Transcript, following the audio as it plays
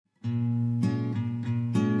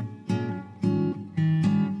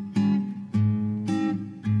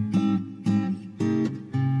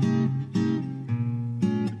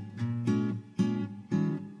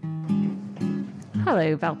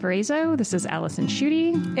Hello, Valparaiso. This is Allison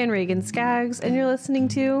Schutte and Reagan Skaggs, and you're listening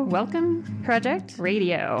to Welcome Project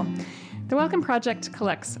Radio. The Welcome Project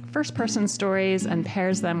collects first-person stories and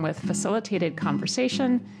pairs them with facilitated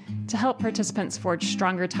conversation to help participants forge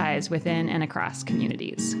stronger ties within and across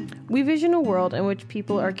communities. We vision a world in which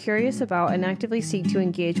people are curious about and actively seek to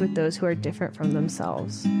engage with those who are different from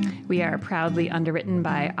themselves. We are proudly underwritten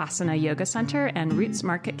by Asana Yoga Center and Roots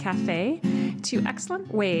Market Cafe, two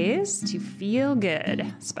excellent ways to feel good,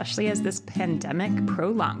 especially as this pandemic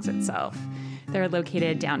prolongs itself. They're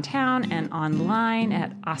located downtown and online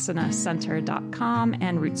at asanacenter.com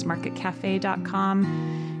and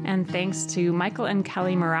rootsmarketcafe.com. And thanks to Michael and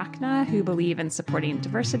Kelly Marachna, who believe in supporting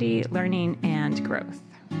diversity, learning, and growth.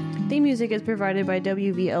 Theme music is provided by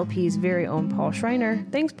WVLP's very own Paul Schreiner.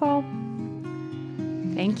 Thanks, Paul.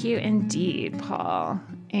 Thank you indeed, Paul.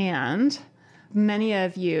 And many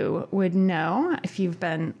of you would know, if you've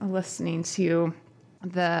been listening to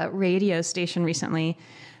the radio station recently,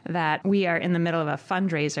 that we are in the middle of a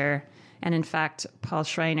fundraiser. And in fact, Paul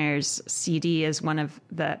Schreiner's CD is one of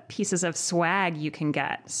the pieces of swag you can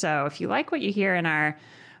get. So if you like what you hear in our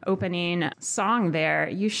opening song there,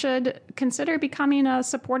 you should consider becoming a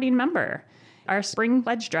supporting member. Our spring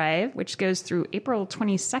pledge drive, which goes through April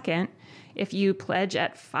 22nd, if you pledge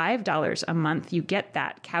at $5 a month, you get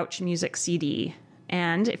that couch music CD.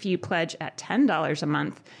 And if you pledge at $10 a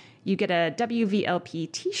month, you get a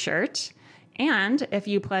WVLP t-shirt. And if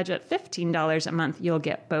you pledge at $15 a month, you'll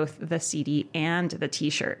get both the CD and the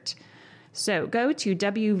t-shirt. So go to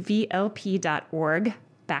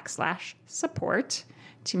wvlp.org/support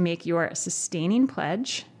to make your sustaining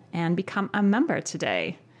pledge and become a member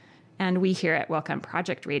today. And we here at Welcome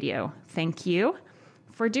Project Radio, thank you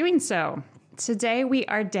for doing so. Today we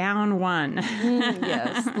are down one.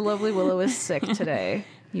 Yes, the lovely Willow is sick today.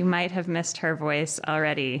 You might have missed her voice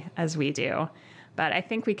already, as we do. But I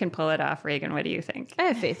think we can pull it off. Reagan, what do you think? I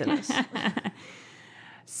have faith in us.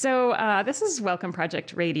 So this is Welcome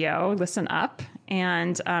Project Radio. Listen up.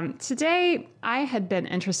 And today I had been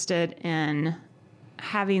interested in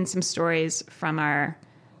having some stories from our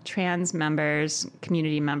trans members,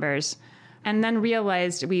 community members, and then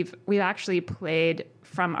realized we've actually played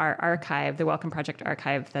from our archive, the Welcome Project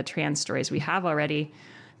archive, the trans stories we have already.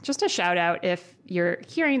 Just a shout out if you're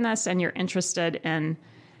hearing this and you're interested in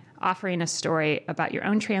offering a story about your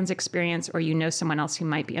own trans experience, or you know someone else who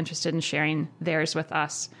might be interested in sharing theirs with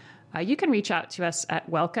us, you can reach out to us at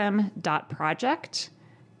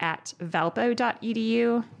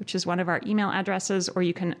welcome.project@valpo.edu, which is one of our email addresses, or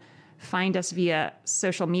you can find us via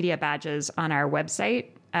social media badges on our website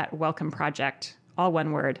at welcomeproject, all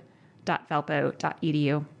one word,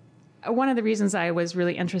 .valpo.edu. One of the reasons I was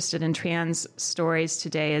really interested in trans stories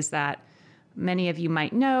today is that many of you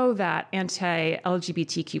might know that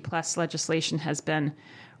anti-LGBTQ+ legislation has been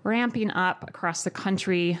ramping up across the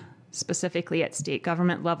country, specifically at state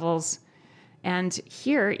government levels. And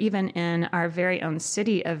here, even in our very own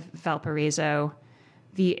city of Valparaiso,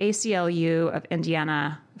 the ACLU of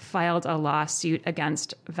Indiana filed a lawsuit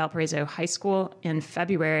against Valparaiso High School in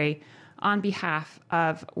February on behalf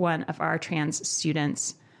of one of our trans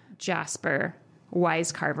students, Jasper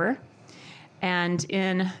Wisecarver. And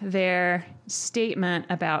in their statement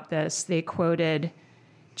about this, they quoted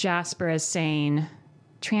Jasper as saying,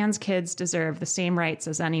 "Trans kids deserve the same rights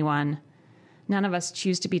as anyone. None of us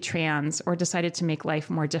choose to be trans or decided to make life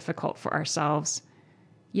more difficult for ourselves.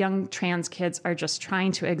 Young trans kids are just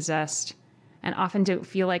trying to exist and often don't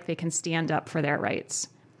feel like they can stand up for their rights.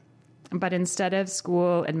 But instead of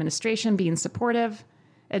school administration being supportive,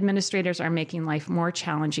 administrators are making life more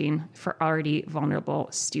challenging for already vulnerable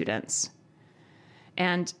students."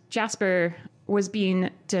 And Jasper was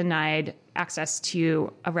being denied access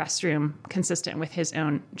to a restroom consistent with his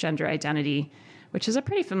own gender identity, which is a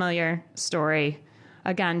pretty familiar story.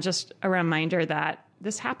 Again, just a reminder that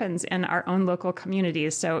this happens in our own local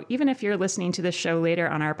communities. So even if you're listening to this show later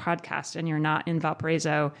on our podcast and you're not in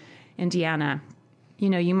Valparaiso, Indiana,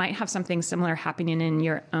 you might have something similar happening in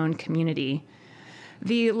your own community.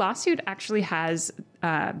 The lawsuit actually has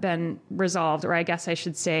been resolved, or I guess I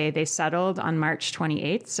should say they settled on March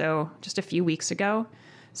 28th, so just a few weeks ago.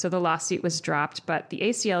 So the lawsuit was dropped, but the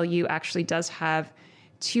ACLU actually does have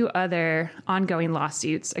two other ongoing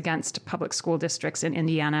lawsuits against public school districts in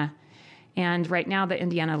Indiana. And right now the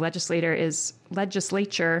Indiana legislature is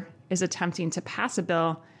attempting to pass a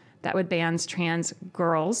bill that would ban trans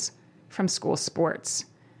girls from school sports.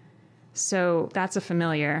 So that's a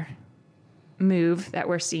familiar move that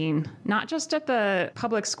we're seeing, not just at the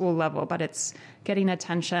public school level, but it's getting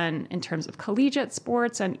attention in terms of collegiate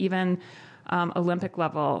sports and even Olympic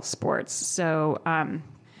level sports. So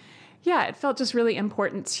Yeah, it felt just really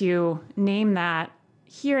important to name that.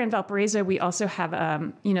 Here in Valparaiso, we also have,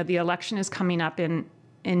 the election is coming up in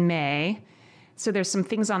May. So there's some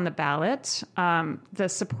things on the ballot. The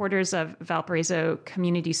supporters of Valparaiso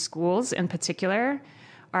Community Schools in particular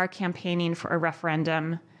are campaigning for a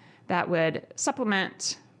referendum that would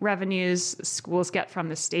supplement revenues schools get from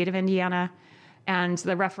the state of Indiana. And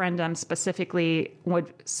the referendum specifically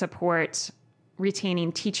would support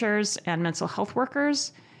retaining teachers and mental health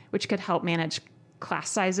workers, which could help manage class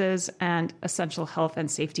sizes and essential health and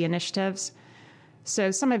safety initiatives.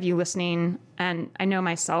 So some of you listening, and I know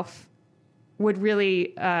myself, would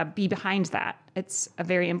really be behind that. It's a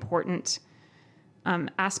very important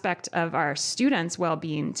aspect of our students'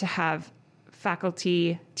 well-being to have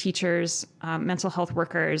faculty, teachers, mental health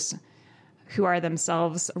workers who are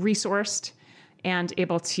themselves resourced and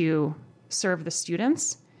able to serve the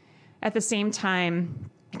students. At the same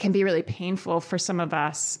time, it can be really painful for some of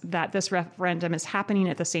us that this referendum is happening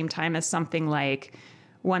at the same time as something like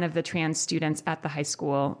one of the trans students at the high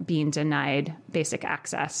school being denied basic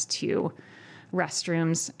access to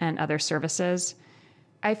restrooms and other services.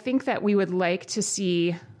 I think that we would like to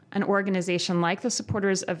see an organization like the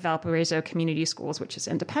Supporters of Valparaiso Community Schools, which is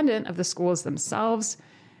independent of the schools themselves,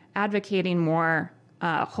 advocating more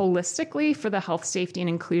holistically for the health, safety, and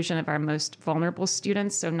inclusion of our most vulnerable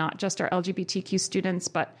students. So not just our LGBTQ students,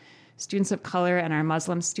 but students of color and our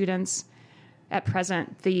Muslim students. At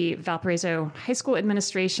present, the Valparaiso High School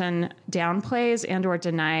administration downplays and or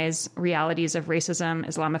denies realities of racism,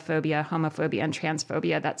 Islamophobia, homophobia, and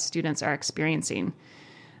transphobia that students are experiencing.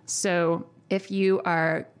 So if you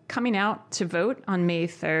are coming out to vote on May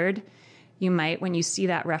 3rd, you might, when you see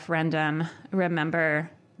that referendum, remember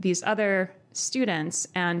these other students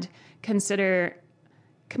and consider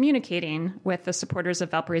communicating with the Supporters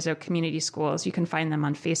of Valparaiso Community Schools. You can find them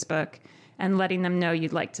on Facebook, and letting them know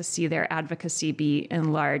you'd like to see their advocacy be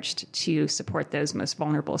enlarged to support those most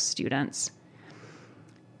vulnerable students.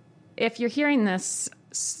 If you're hearing this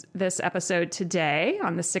episode today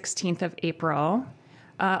on the 16th of April,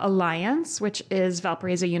 Alliance, which is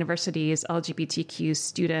Valparaiso University's LGBTQ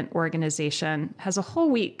student organization, has a whole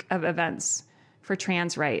week of events for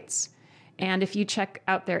trans rights. And if you check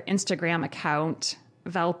out their Instagram account,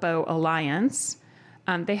 Valpo Alliance,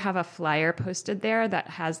 they have a flyer posted there that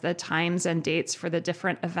has the times and dates for the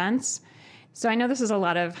different events. So I know this is a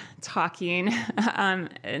lot of talking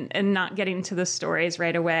and not getting to the stories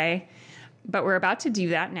right away, but we're about to do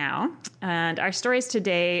that now. And our stories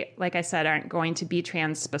today, like I said, aren't going to be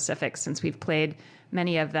trans specific since we've played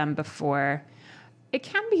many of them before. It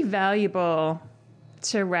can be valuable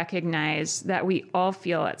to recognize that we all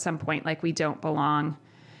feel at some point like we don't belong.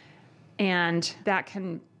 And that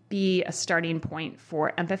can be a starting point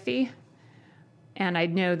for empathy. And I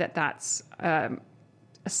know that that's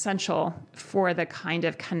essential for the kind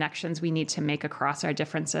of connections we need to make across our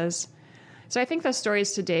differences. So I think the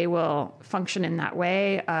stories today will function in that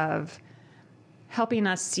way of helping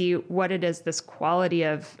us see what it is, this quality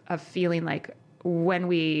of feeling like when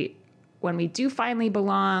we do finally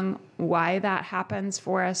belong, why that happens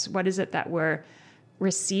for us, what is it that we're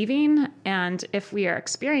receiving, and if we are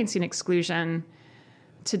experiencing exclusion,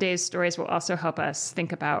 today's stories will also help us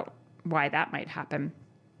think about why that might happen.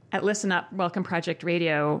 At Listen Up, Welcome Project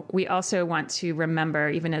Radio, we also want to remember,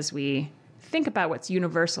 even as we think about what's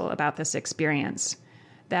universal about this experience,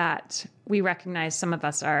 that we recognize some of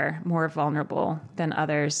us are more vulnerable than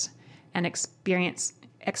others and experience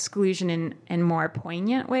exclusion in more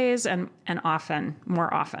poignant ways and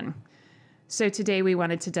more often. So today we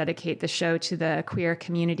wanted to dedicate the show to the queer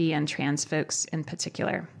community and trans folks in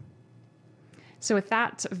particular. So with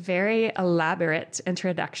that very elaborate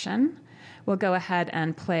introduction, we'll go ahead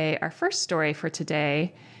and play our first story for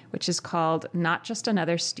today, which is called Not Just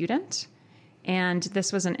Another Student. And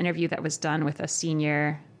this was an interview that was done with a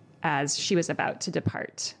senior as she was about to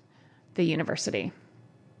depart the university.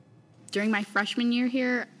 During my freshman year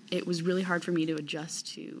here, it was really hard for me to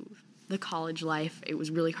adjust to the college life. It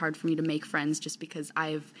was really hard for me to make friends just because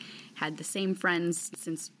I've had the same friends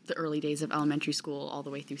since the early days of elementary school all the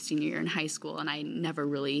way through senior year in high school, and I never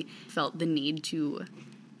really felt the need to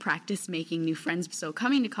practice making new friends. So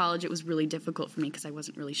coming to college, it was really difficult for me because I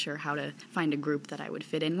wasn't really sure how to find a group that I would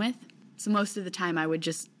fit in with. So most of the time I would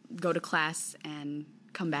just go to class and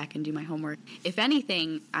come back and do my homework. If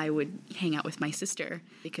anything, I would hang out with my sister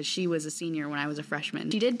because she was a senior when I was a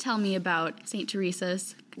freshman. She did tell me about St.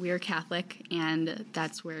 Teresa's. We are Catholic, and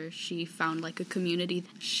that's where she found like a community.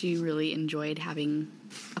 She really enjoyed having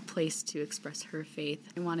a place to express her faith.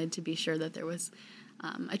 I wanted to be sure that there was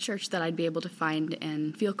a church that I'd be able to find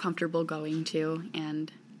and feel comfortable going to,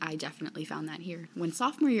 and I definitely found that here. When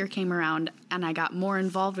sophomore year came around and I got more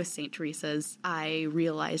involved with St. Teresa's, I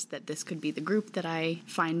realized that this could be the group that I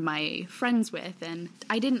find my friends with. And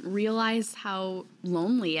I didn't realize how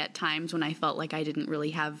lonely at times when I felt like I didn't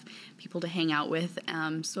really have people to hang out with.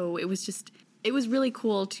 So it was really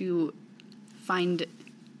cool to find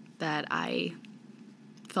that I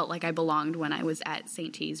felt like I belonged when I was at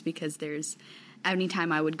St. T's, because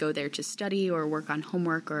anytime I would go there to study or work on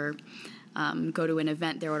homework or go to an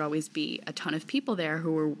event, there would always be a ton of people there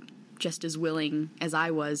who were just as willing as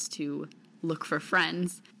I was to look for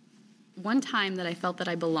friends. One time that I felt that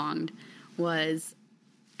I belonged was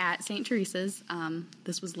at St. Teresa's.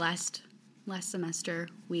 This was last semester.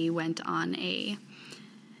 We went on a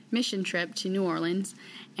mission trip to New Orleans,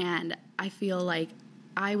 and I feel like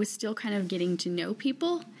I was still kind of getting to know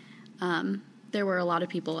people. There were a lot of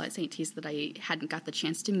people at St. T's that I hadn't got the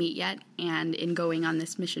chance to meet yet, and in going on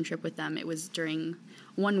this mission trip with them, it was during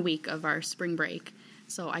 1 week of our spring break,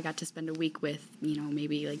 so I got to spend a week with,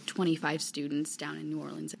 maybe like 25 students down in New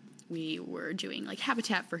Orleans. We were doing like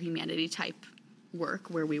Habitat for Humanity type work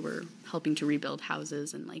where we were helping to rebuild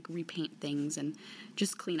houses and like repaint things and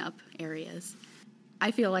just clean up areas.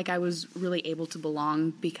 I feel like I was really able to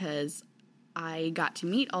belong because I got to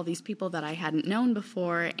meet all these people that I hadn't known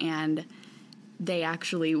before, and they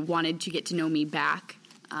actually wanted to get to know me back.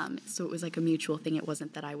 So it was like a mutual thing. It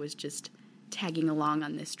wasn't that I was just tagging along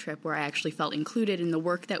on this trip, where I actually felt included in the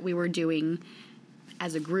work that we were doing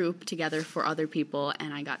as a group together for other people,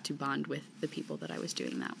 and I got to bond with the people that I was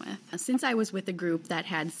doing that with. Since I was with a group that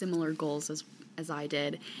had similar goals as I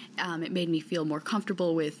did, it made me feel more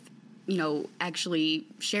comfortable with actually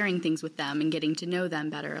sharing things with them and getting to know them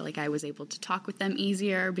better. Like I was able to talk with them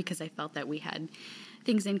easier because I felt that we had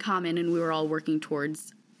things in common and we were all working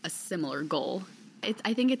towards a similar goal.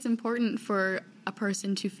 I think it's important for a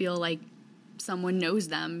person to feel like someone knows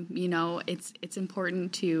them. It's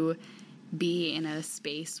important to be in a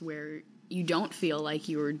space where you don't feel like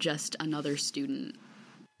you're just another student.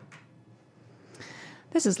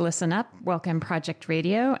 This is Listen Up, Welcome Project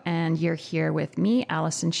Radio, and you're here with me,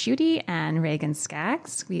 Allison Schutte, and Reagan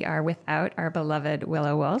Skaggs. We are without our beloved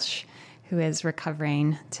Willow Walsh, who is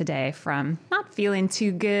recovering today from not feeling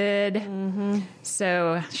too good. Mm-hmm.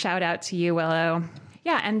 So shout out to you, Willow.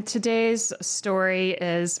 Yeah, and today's story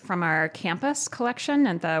is from our campus collection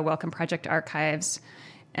and the Welcome Project archives.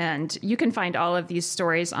 And you can find all of these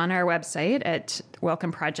stories on our website at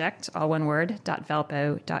welcomeproject, all one word,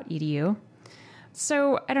 .valpo.edu.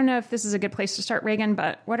 So I don't know if this is a good place to start, Reagan,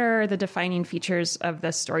 but what are the defining features of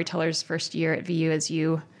the storyteller's first year at VU as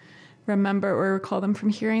you remember or recall them from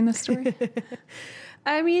hearing the story?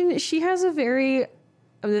 I mean, she has a very,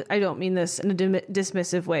 I don't mean this in a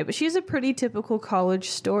dismissive way, but she has a pretty typical college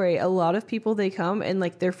story. A lot of people, they come and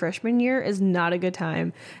like their freshman year is not a good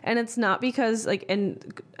time. And it's not because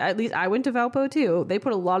and at least I went to Valpo too. They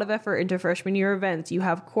put a lot of effort into freshman year events. You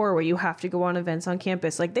have core where you have to go on events on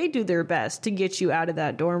campus. Like they do their best to get you out of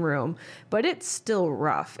that dorm room, but it's still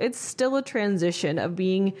rough. It's still a transition of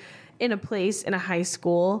being in a place in a high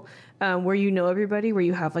school where you know everybody, where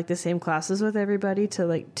you have like the same classes with everybody,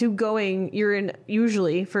 to going, you're in,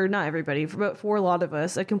 usually for not everybody, but for a lot of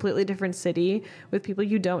us, a completely different city with people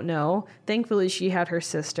you don't know. Thankfully, she had her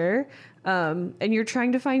sister, and you're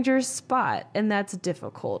trying to find your spot, and that's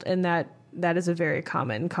difficult, and that is a very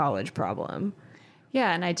common college problem.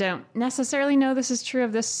 Yeah, and I don't necessarily know this is true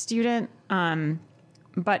of this student,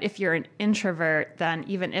 but if you're an introvert, then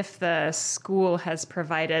even if the school has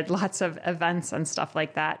provided lots of events and stuff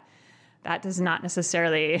like that, that does not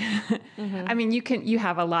necessarily, mm-hmm. I mean, you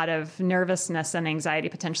have a lot of nervousness and anxiety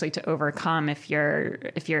potentially to overcome if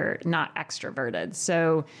you're not extroverted.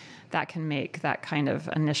 So that can make that kind of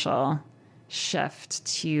initial shift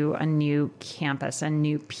to a new campus and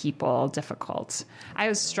new people difficult. I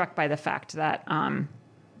was struck by the fact that,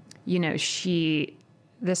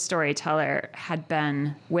 this storyteller had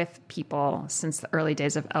been with people since the early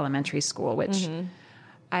days of elementary school, which mm-hmm.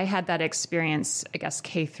 I had that experience, I guess,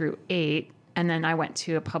 K through 8. And then I went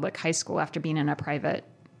to a public high school after being in a private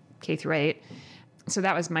K through 8. So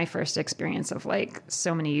that was my first experience of like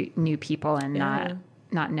so many new people and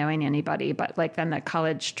not knowing anybody. But like then the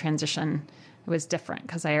college transition was different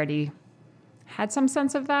because I already had some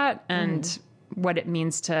sense of that and what it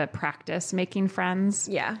means to practice making friends.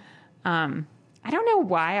 Yeah. I don't know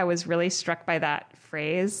why I was really struck by that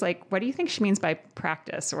phrase. Like, what do you think she means by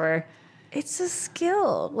practice? Or it's a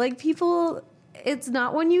skill. Like people, it's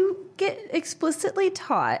not when you get explicitly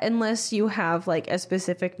taught, unless you have like a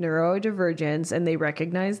specific neurodivergence and they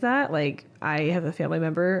recognize that. Like, I have a family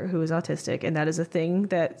member who is autistic, and that is a thing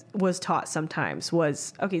that was taught sometimes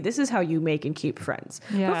was, okay, this is how you make and keep friends.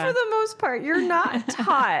 Yeah. But for the most part, you're not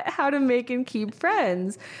taught how to make and keep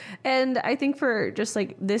friends. And I think for just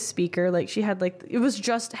like this speaker, like she had like, it was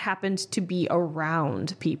just happened to be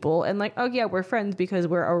around people and like, oh yeah, we're friends because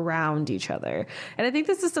we're around each other. And I think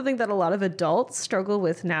this is something that a lot of adults struggle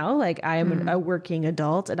with now. Like, I am a working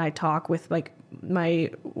adult, and I talk with like my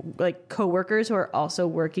like coworkers who are also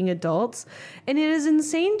working adults, and it is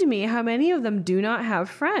insane to me how many of them do not have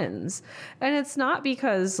friends. And it's not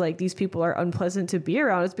because like these people are unpleasant to be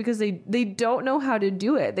around, it's because they don't know how to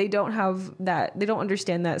do it. They don't have that, they don't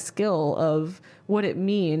understand that skill of what it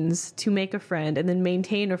means to make a friend and then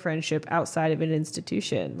maintain a friendship outside of an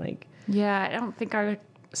institution. Like, yeah, I don't think our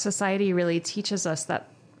society really teaches us that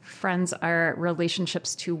friends are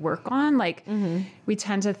relationships to work on. Like, we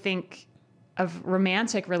tend to think of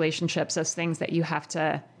romantic relationships as things that you have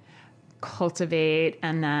to cultivate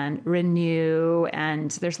and then renew.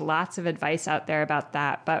 And there's lots of advice out there about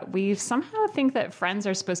that. But we somehow think that friends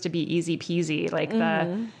are supposed to be easy peasy. Like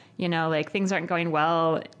like things aren't going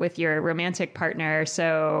well with your romantic partner.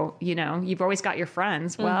 So, you've always got your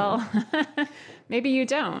friends. Well, maybe you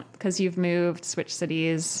don't, because you've moved, switched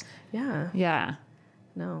cities. yeah. Yeah.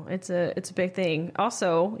 No, it's a big thing.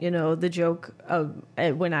 Also, the joke of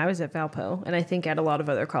when I was at Valpo, and I think at a lot of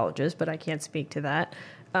other colleges, but I can't speak to that,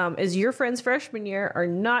 is your friends freshman year are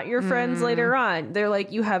not your friends later on. They're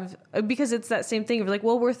like, you have, because it's that same thing of like,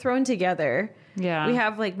 well, we're thrown together. Yeah. We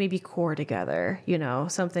have like maybe core together,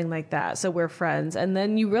 something like that. So we're friends. And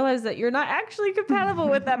then you realize that you're not actually compatible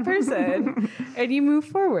with that person and you move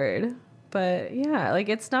forward. But yeah, like,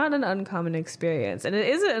 it's not an uncommon experience, and it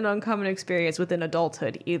isn't an uncommon experience within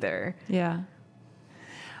adulthood either. Yeah.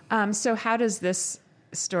 So how does this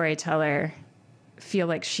storyteller feel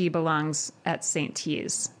like she belongs at St.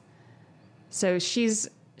 T's? So she's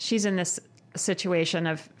in this situation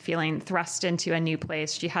of feeling thrust into a new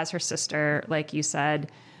place. She has her sister, like you said.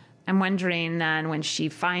 I'm wondering then, when she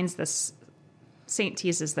finds this, St.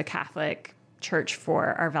 T's is the Catholic church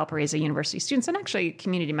for our Valparaiso University students, and actually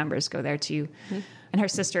community members go there too. And her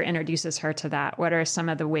sister introduces her to that. What are some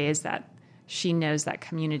of the ways that she knows that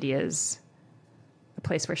community is a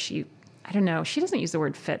place where she doesn't use the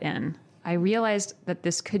word fit in. I realized that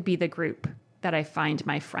this could be the group that I find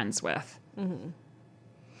my friends with. I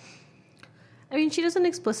mean, she doesn't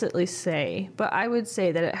explicitly say, but I would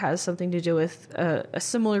say that it has something to do with a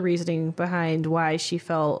similar reasoning behind why she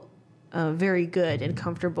felt very good and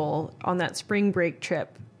comfortable on that spring break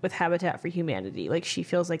trip with Habitat for Humanity. Like, she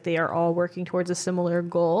feels like they are all working towards a similar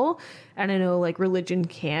goal. And I know like religion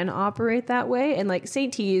can operate that way. And like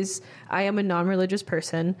St. T's, I am a non-religious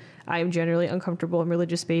person. I am generally uncomfortable in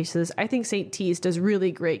religious spaces. I think St. T's does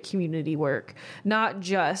really great community work, not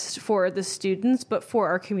just for the students, but for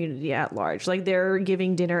our community at large. Like, they're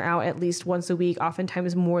giving dinner out at least once a week,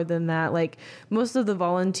 oftentimes more than that. Like, most of the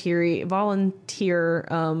volunteer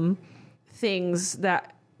things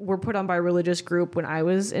that were put on by a religious group when I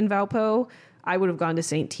was in Valpo, I would have gone to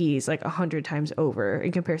St. T's like 100 times over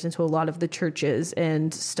in comparison to a lot of the churches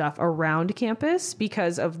and stuff around campus,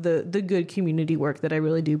 because of the good community work that I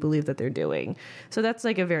really do believe that they're doing. So that's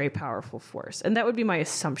like a very powerful force. And that would be my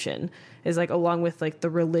assumption, is like, along with like the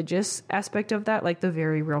religious aspect of that, like the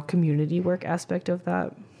very real community work aspect of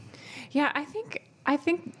that. Yeah, I think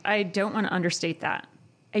I don't want to understate that.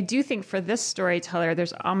 I do think for this storyteller,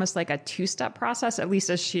 there's almost like a two-step process, at least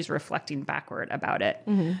as she's reflecting backward about it.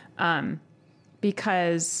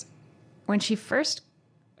 Because when she first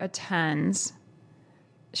attends,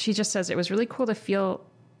 she just says, it was really cool to feel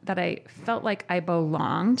that I felt like I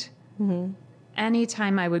belonged.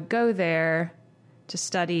 Anytime I would go there to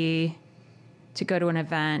study, to go to an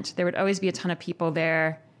event, there would always be a ton of people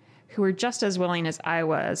there who were just as willing as I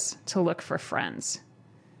was to look for friends.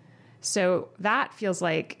 So that feels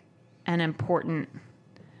like an important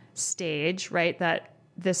stage, right? That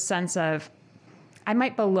this sense of, I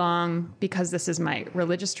might belong because this is my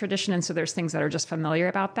religious tradition, and so there's things that are just familiar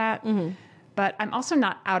about that. But I'm also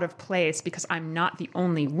not out of place because I'm not the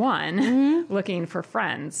only one looking for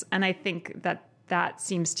friends. And I think that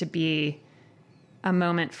seems to be a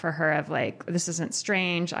moment for her of like, this isn't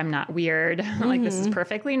strange, I'm not weird, like this is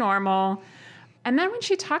perfectly normal. And then when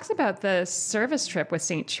she talks about the service trip with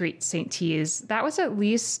St. T's, that was at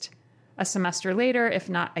least a semester later, if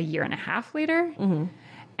not a year and a half later.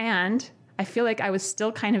 And I feel like I was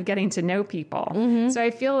still kind of getting to know people. So I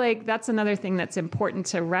feel like that's another thing that's important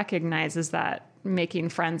to recognize, is that making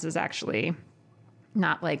friends is actually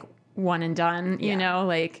not like one and done, you Yeah. know,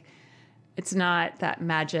 like it's not that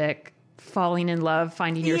magic falling in love,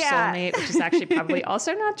 finding your Yeah. soulmate, which is actually probably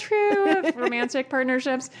also not true of romantic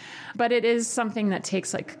partnerships, but it is something that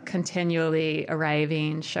takes like continually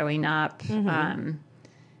arriving, showing up,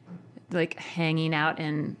 like hanging out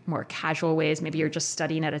in more casual ways. Maybe you're just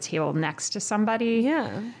studying at a table next to somebody.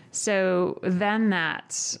 Yeah. So then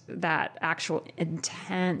that actual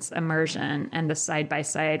intense immersion and the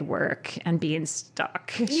side-by-side work and being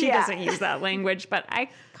stuck. She Yeah. doesn't use that language, but I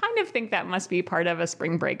kind of think that must be part of a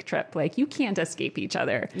spring break trip. Like you can't escape each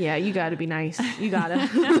other. Yeah, you got to be nice. You got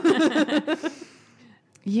to.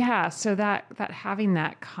 Yeah, so that having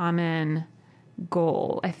that common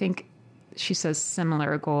goal, I think she says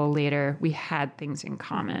similar goal later. We had things in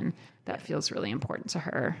common. That feels really important to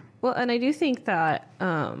her. Well, and I do think that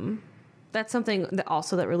that's something that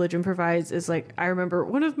also that religion provides is like, I remember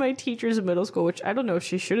one of my teachers in middle school, which I don't know if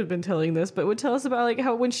she should have been telling this, but would tell us about like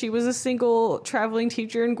how when she was a single traveling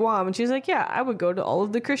teacher in Guam, and she's like, yeah, I would go to all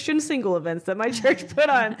of the Christian single events that my church put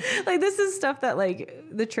on. Like this is stuff that like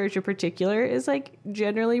the church in particular is like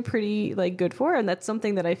generally pretty like good for. And that's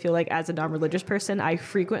something that I feel like as a non-religious person, I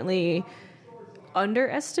frequently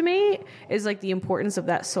underestimate is like the importance of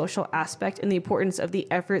that social aspect and the importance of the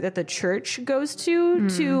effort that the church goes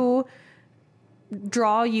to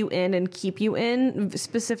draw you in and keep you in,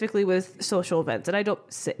 specifically with social events. And I don't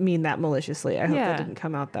mean that maliciously. I hope that didn't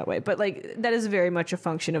come out that way. But like that is very much a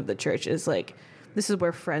function of the church, is like, this is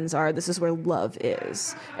where friends are. This is where love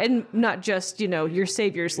is. And not just, you know, your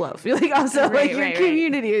Savior's love. Like also like your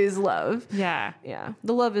community is love. Yeah. Yeah.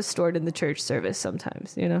 The love is stored in the church service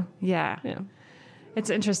sometimes, you know? Yeah. Yeah. It's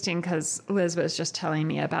interesting because Liz was just telling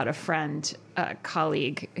me about a friend, a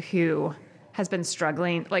colleague who has been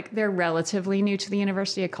struggling. Like they're relatively new to the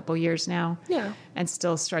university, a couple years now. Yeah. And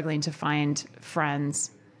still struggling to find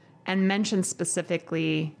friends, and mentioned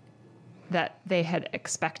specifically that they had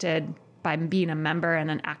expected by being a member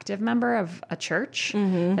and an active member of a church,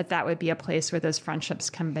 that would be a place where those friendships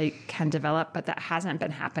can develop, but that hasn't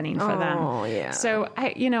been happening for them. Oh, yeah. So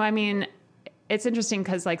I mean, it's interesting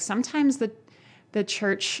because like sometimes the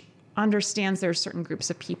church understands there's certain groups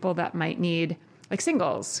of people that might need, like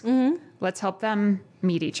singles. Let's help them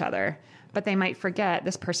meet each other. But they might forget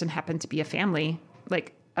this person happened to be a family,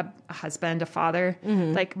 like a husband, a father,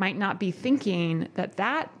 like might not be thinking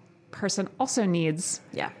that person also needs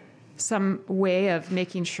some way of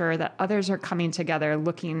making sure that others are coming together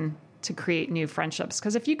looking to create new friendships.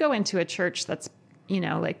 Because if you go into a church that's, you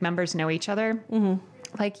know, like members know each other,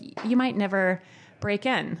 like you might never break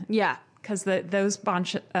in. Yeah. Because those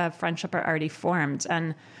bonds of friendship are already formed.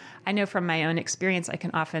 And I know from my own experience, I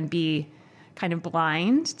can often be kind of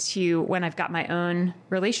blind to when I've got my own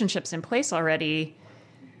relationships in place already.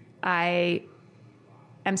 I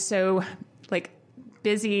am so like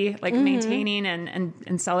busy, like maintaining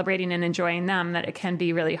and celebrating and enjoying them that it can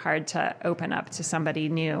be really hard to open up to somebody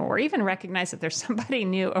new or even recognize that there's somebody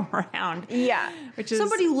new around. Yeah. Which is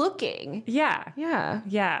somebody looking. Yeah. Yeah.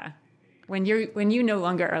 Yeah. When you no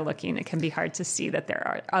longer are looking, it can be hard to see that there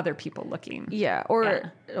are other people looking. Yeah.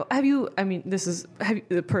 Or have you, I mean, this is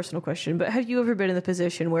a personal question, but have you ever been in the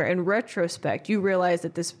position where in retrospect, you realize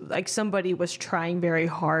that this, like somebody was trying very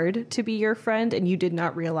hard to be your friend and you did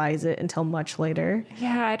not realize it until much later?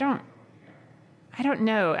 Yeah, I don't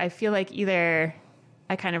know. I feel like either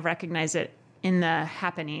I kind of recognize it in the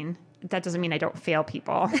happening. That doesn't mean I don't fail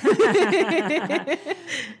people.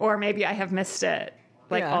 Or maybe I have missed it.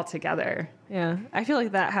 Altogether. Yeah. I feel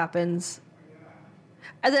like that happens.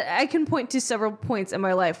 I can point to several points in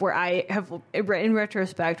my life where I have, in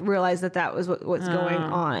retrospect, realized that was what's going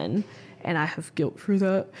on. And I have guilt for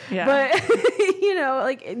that. Yeah. But, you know,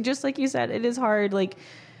 like, just like you said, it is hard, like,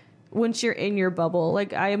 once you're in your bubble.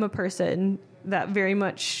 Like, I am a person that very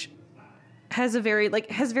much has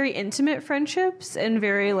very intimate friendships and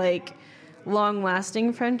very, like,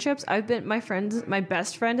 long-lasting friendships. My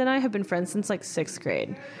best friend and I have been friends since like 6th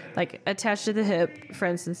grade, like attached to the hip,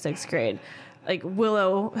 friends since 6th grade. Like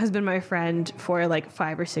Willow has been my friend for like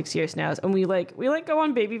 5 or 6 years now, and we go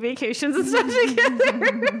on baby vacations and stuff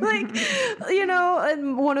together. Like, you know,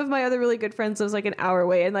 and one of my other really good friends lives like an hour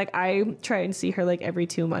away, and like I try and see her like every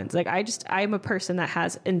 2 months. Like I'm a person that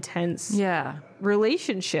has intense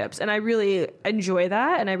relationships, and I really enjoy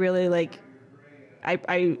that, and I really like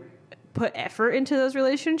I put effort into those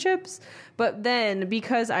relationships. But then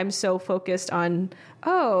because I'm so focused on,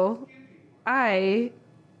 I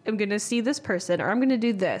am going to see this person, or I'm going to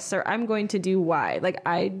do this, or I'm going to do Y. Like,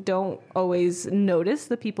 I don't always notice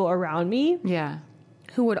the people around me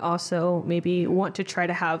who would also maybe want to try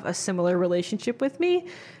to have a similar relationship with me,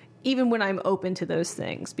 even when I'm open to those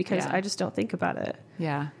things, because I just don't think about it.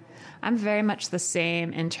 Yeah. I'm very much the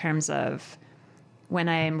same in terms of when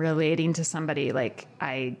I'm relating to somebody, like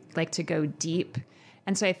I like to go deep.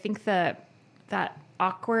 And so I think that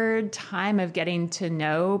awkward time of getting to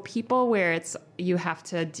know people where you have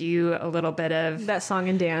to do a little bit of that song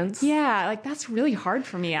and dance. Yeah, like that's really hard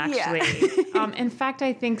for me actually. Yeah. In fact,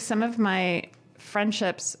 I think some of my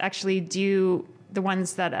friendships actually the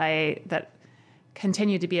ones that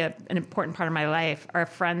continue to be an important part of my life are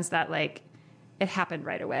friends that like it happened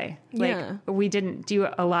right away. Like we didn't do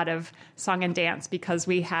a lot of song and dance because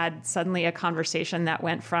we had suddenly a conversation that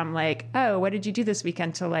went from like, oh, what did you do this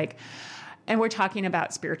weekend to like, and we're talking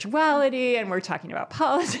about spirituality and we're talking about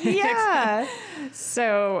politics. Yeah.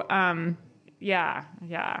 So, I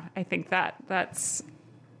think that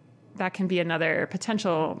can be another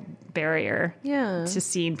potential barrier to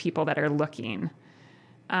seeing people that are looking.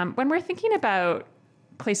 When we're thinking about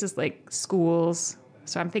places like schools,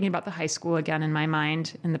 so I'm thinking about the high school again in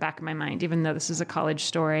the back of my mind, even though this is a college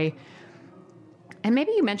story. And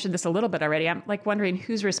maybe you mentioned this a little bit already. I'm like wondering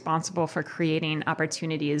who's responsible for creating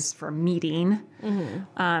opportunities for meeting.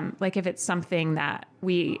 Mm-hmm. Like if it's something that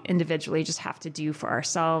we individually just have to do for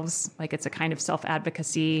ourselves, like it's a kind of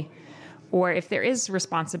self-advocacy, or if there is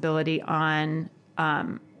responsibility on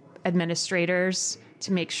administrators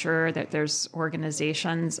to make sure that there's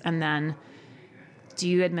organizations, and then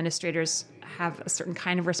do administrators have a certain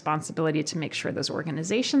kind of responsibility to make sure those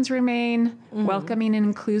organizations remain welcoming and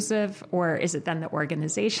inclusive, or is it then the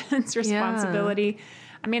organization's responsibility? Yeah.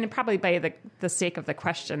 I mean, probably by the sake of the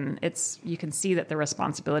question, you can see that the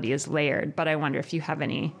responsibility is layered, but I wonder if you have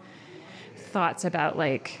any thoughts about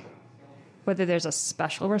like whether there's a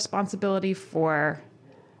special responsibility for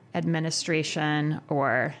administration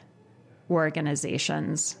or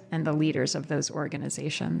organizations and the leaders of those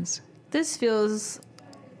organizations. This feels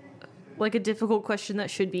like a difficult question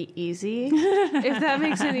that should be easy, if that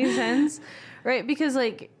makes any sense, right? Because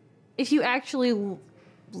like, if you actually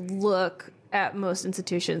look at most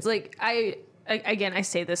institutions, like I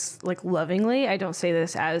say this like lovingly, I don't say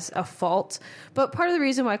this as a fault, but part of the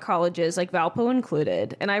reason why colleges, like Valpo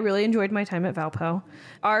included, and I really enjoyed my time at Valpo,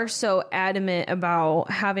 are so adamant about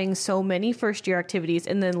having so many first year activities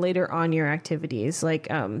and then later on year activities, like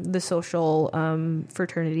the social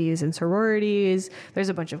fraternities and sororities. There's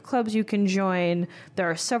a bunch of clubs you can join. There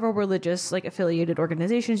are several religious like affiliated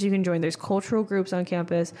organizations you can join. There's cultural groups on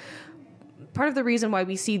campus. Part of the reason why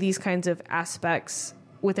we see these kinds of aspects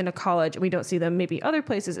within a college and we don't see them maybe other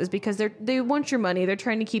places is because they want your money. They're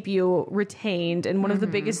trying to keep you retained. And one of the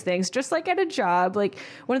biggest things, just like at a job, like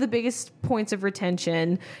one of the biggest points of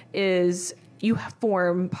retention is you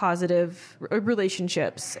form positive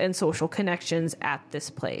relationships and social connections at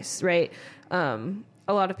this place, right?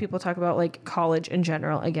 A lot of people talk about like college in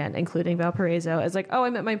general, again, including Valparaiso, as like, oh,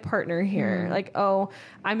 I met my partner here. Like, oh,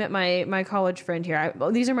 I met my college friend here.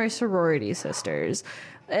 These are my sorority sisters.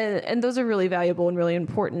 And those are really valuable and really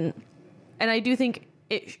important. And I do think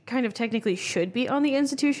it kind of technically should be on the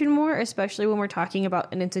institution more, especially when we're talking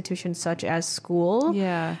about an institution such as school.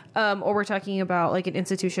 Yeah. Or we're talking about like an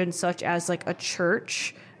institution such as like a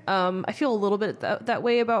church. I feel a little bit that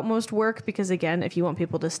way about most work because, again, if you want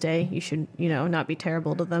people to stay, you should, not be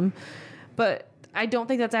terrible to them. But I don't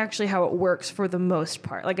think that's actually how it works for the most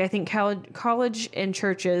part. Like, I think college and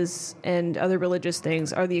churches and other religious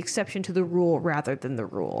things are the exception to the rule rather than the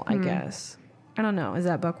rule, I guess. I don't know. Is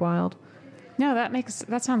that buck wild? No,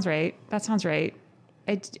 that sounds right. That sounds right.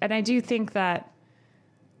 I do think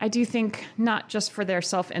not just for their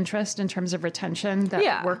self-interest in terms of retention,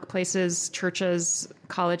 that workplaces, churches,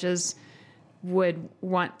 colleges would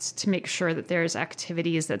want to make sure that there's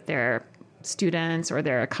activities that their students or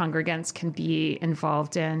their congregants can be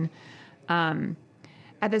involved in.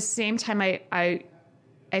 At the same time, I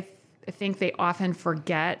think they often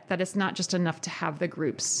forget that it's not just enough to have the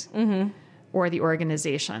groups or the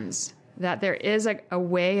organizations, that there is a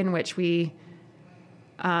way in which we,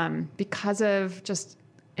 because of just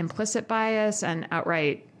implicit bias and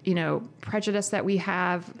outright, prejudice that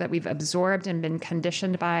we've absorbed and been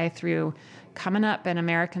conditioned by through coming up in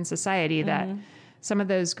American society, that some of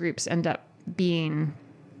those groups end up being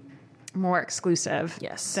more exclusive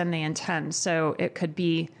than they intend. So it could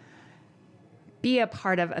be a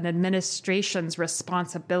part of an administration's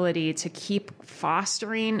responsibility to keep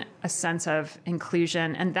fostering a sense of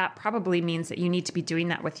inclusion. And that probably means that you need to be doing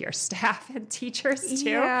that with your staff and teachers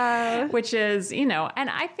too, which is, and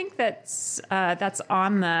I think that's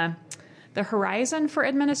on the horizon for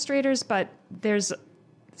administrators, but there's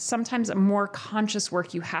sometimes a more conscious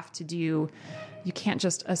work you have to do. You can't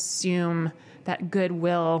just assume that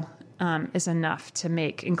goodwill is enough to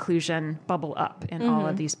make inclusion bubble up in all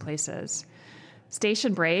of these places.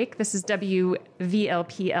 Station break. This is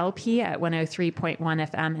WVLP-LP at 103.1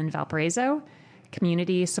 FM in Valparaiso.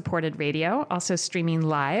 Community-supported radio, also streaming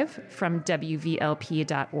live from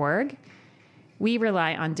WVLP.org. We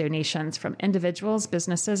rely on donations from individuals,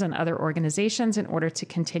 businesses, and other organizations in order to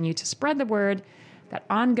continue to spread the word that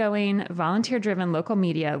ongoing, volunteer-driven local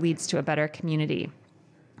media leads to a better community.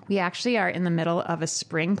 We actually are in the middle of a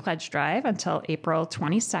spring pledge drive until April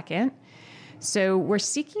 22nd. So we're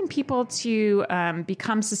seeking people to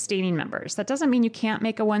become sustaining members. That doesn't mean you can't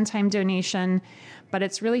make a one-time donation, but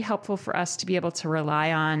it's really helpful for us to be able to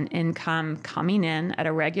rely on income coming in at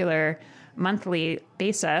a regular monthly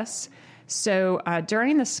basis. So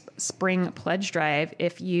during the spring pledge drive,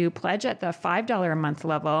 if you pledge at the $5 a month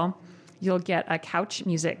level, you'll get a couch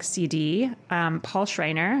music CD. Paul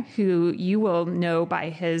Schreiner, who you will know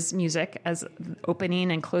by his music as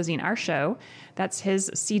opening and closing our show, that's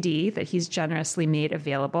his CD that he's generously made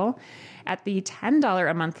available. At the $10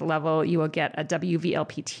 a month level, you will get a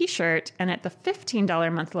WVLP t-shirt. And at the $15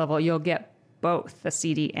 a month level, you'll get both the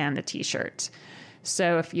CD and the t-shirt.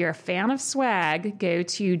 So if you're a fan of swag, go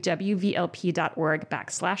to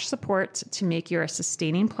wvlp.org/support to make your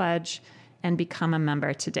sustaining pledge and become a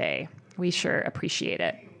member today. We sure appreciate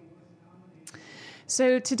it.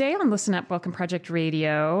 So today on Listen Up, Welcome Project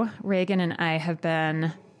Radio, Reagan and I have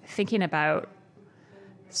been thinking about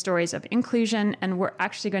stories of inclusion, and we're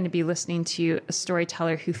actually going to be listening to a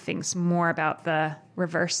storyteller who thinks more about the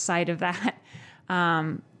reverse side of that,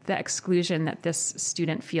 the exclusion that this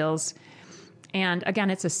student feels. And again,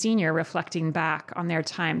 it's a senior reflecting back on their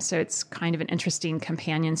time, so it's kind of an interesting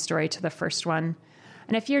companion story to the first one.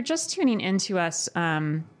 And if you're just tuning into us,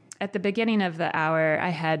 at the beginning of the hour, I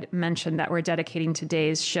had mentioned that we're dedicating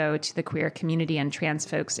today's show to the queer community and trans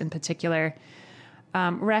folks in particular,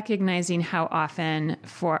 recognizing how often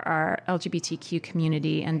for our LGBTQ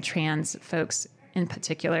community and trans folks in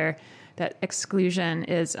particular, that exclusion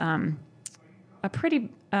is a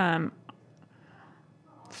pretty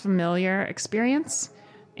familiar experience.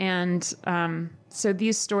 And so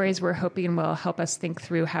these stories we're hoping will help us think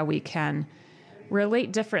through how we can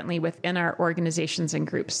relate differently within our organizations and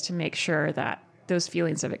groups to make sure that those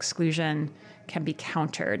feelings of exclusion can be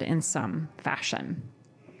countered in some fashion.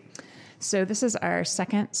 So this is our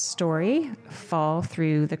second story, Fall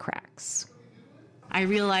Through the Cracks. I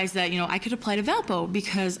realized that, I could apply to Valpo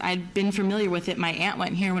because I'd been familiar with it. My aunt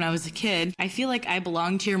went here when I was a kid. I feel like I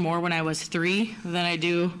belonged here more when I was 3 than I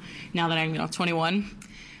do now that I'm, 21.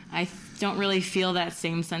 I don't really feel that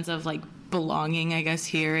same sense of belonging, I guess,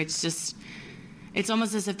 here. It's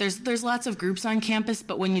almost as if there's lots of groups on campus,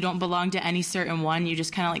 but when you don't belong to any certain one, you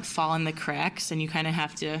just kind of fall in the cracks, and you kind of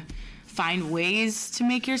have to find ways to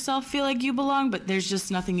make yourself feel like you belong, but there's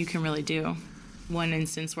just nothing you can really do. One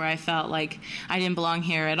instance where I felt like I didn't belong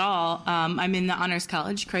here at all, I'm in the honors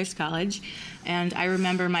college, Christ College, and I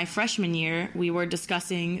remember my freshman year, we were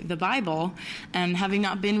discussing the Bible, and having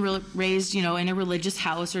not been raised, in a religious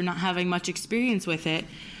house or not having much experience with it,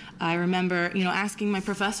 I remember, asking my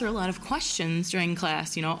professor a lot of questions during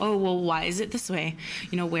class, oh, well, why is it this way?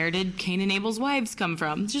 Where did Cain and Abel's wives come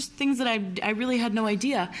from? Just things that I really had no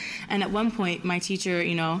idea. And at one point, my teacher,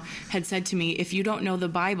 had said to me, if you don't know the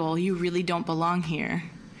Bible, you really don't belong here.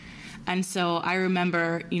 And so I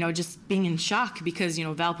remember, just being in shock because,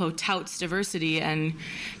 Valpo touts diversity and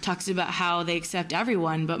talks about how they accept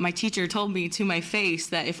everyone. But my teacher told me to my face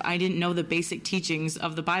that if I didn't know the basic teachings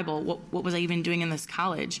of the Bible, what was I even doing in this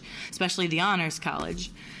college, especially the honors college?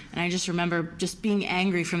 And I just remember just being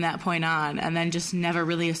angry from that point on and then just never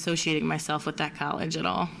really associating myself with that college at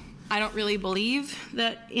all. I don't really believe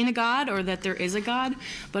that in a God or that there is a God,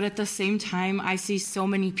 but at the same time, I see so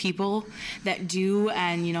many people that do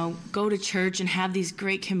and, go to church and have these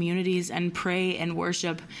great communities and pray and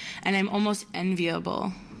worship, and I'm almost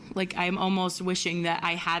enviable. I'm almost wishing that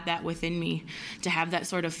I had that within me to have that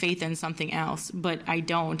sort of faith in something else, but I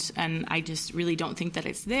don't, and I just really don't think that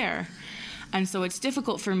it's there. And so it's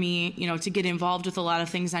difficult for me, to get involved with a lot of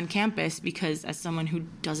things on campus because as someone who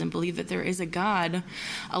doesn't believe that there is a God,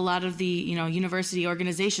 a lot of the, university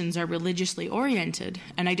organizations are religiously oriented.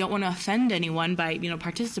 And I don't want to offend anyone by,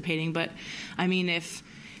 participating. But I mean, if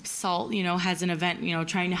SALT, has an event,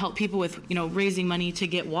 trying to help people with, raising money to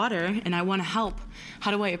get water, and I want to help. How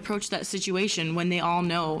do I approach that situation when they all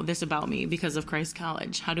know this about me because of Christ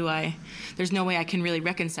College? There's no way I can really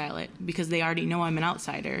reconcile it because they already know I'm an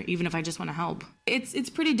outsider, even if I just want to help. It's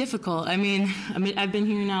pretty difficult. I mean, I've been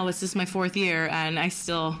here now, this is my 4th year, and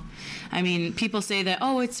people say that,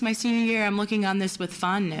 oh, it's my senior year, I'm looking on this with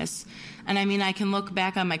fondness. And I can look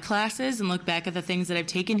back on my classes and look back at the things that I've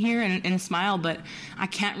taken here and smile, but I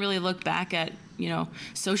can't really look back at,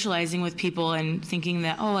 socializing with people and thinking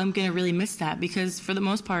that, oh, I'm going to really miss that, because for the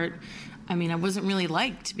most part, I mean, I wasn't really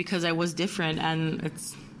liked because I was different, and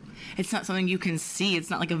it's not something you can see. It's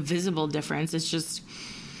not like a visible difference. It's just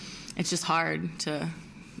hard to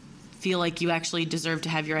feel like you actually deserve to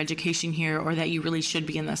have your education here, or that you really should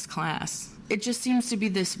be in this class. It just seems to be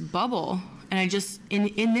this bubble, and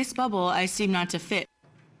in this bubble, I seem not to fit.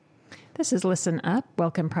 This is Listen Up,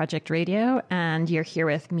 Welcome Project Radio, and you're here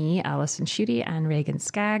with me, Allison Schutte, and Reagan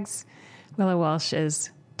Skaggs. Willow Walsh is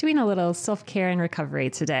doing a little self-care and recovery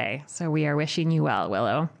today, so we are wishing you well,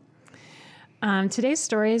 Willow. Today's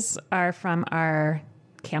stories are from our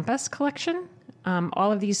campus collection.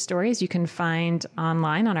 All of these stories you can find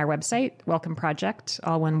online on our website, Welcome Project,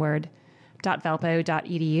 all one word,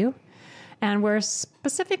 .valpo.edu. And we're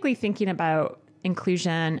specifically thinking about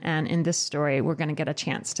inclusion, and in this story, we're going to get a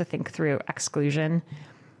chance to think through exclusion.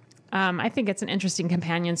 I think it's an interesting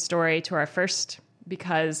companion story to our first,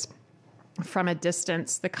 because from a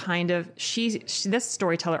distance, the kind of this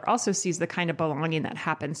storyteller also sees the kind of belonging that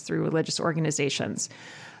happens through religious organizations,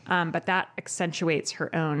 but that accentuates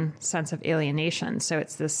her own sense of alienation. So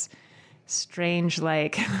it's this strange,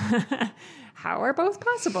 like, how are both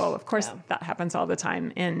possible? Of course, that happens all the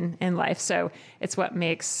time in life. So it's what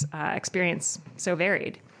makes experience so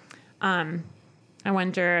varied. I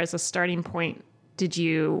wonder, as a starting point,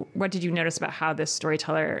 what did you notice about how this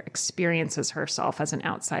storyteller experiences herself as an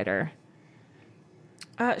outsider?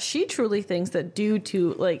 She truly thinks that due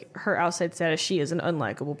to like her outside status, she is an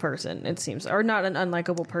unlikable person, it seems, or not an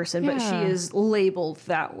unlikable person, but she is labeled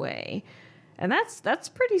that way. And that's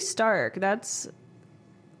pretty stark. That's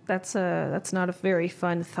not a very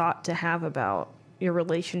fun thought to have about your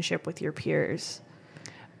relationship with your peers.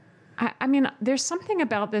 I mean, there's something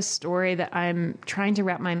about this story that I'm trying to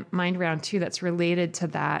wrap my mind around too, that's related to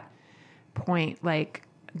that point, like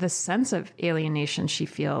the sense of alienation she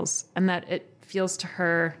feels, and that it feels to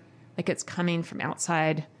her like it's coming from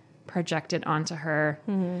outside, projected onto her.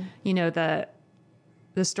 Mm-hmm. You know, the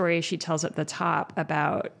story she tells at the top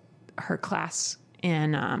about her class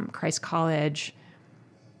in Christ College.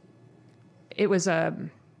 It was a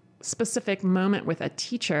specific moment with a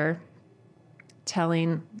teacher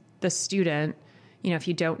telling the student, if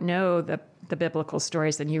you don't know the biblical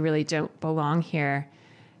stories, then you really don't belong here.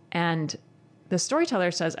 And the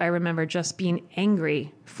storyteller says, I remember just being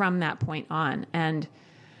angry from that point on. And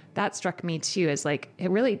that struck me too, as like,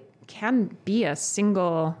 it really can be a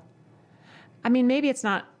single, I mean, maybe it's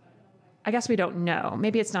not, I guess we don't know.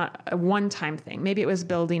 Maybe it's not a one-time thing. Maybe it was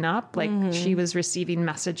building up, like she was receiving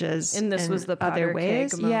messages and this was the other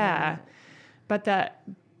ways. Moment. Yeah. But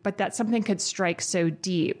that something could strike so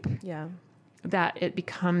deep that it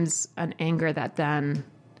becomes an anger that then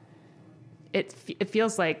it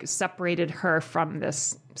feels like separated her from the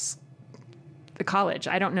college.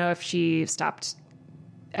 I don't know if she stopped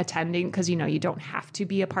attending, because you don't have to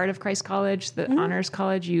be a part of Christ College, the honors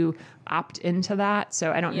college. You opt into that.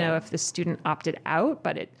 So I don't know if the student opted out,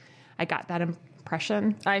 but I got that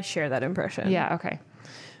impression. I share that impression. Yeah. Okay.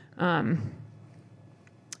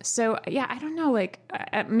 So yeah, I don't know, like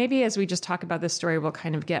maybe as we just talk about this story, we'll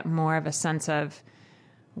kind of get more of a sense of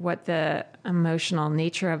what the emotional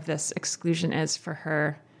nature of this exclusion is for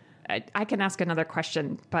her. I can ask another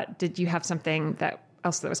question, but did you have something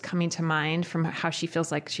else that was coming to mind from how she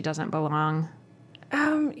feels like she doesn't belong?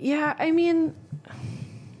 Yeah, I mean,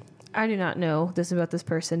 I do not know this about this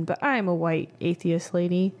person, but I am a white atheist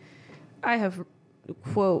lady. I have,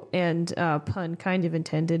 quote and pun kind of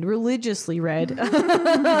intended, religiously read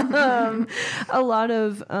a lot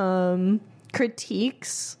of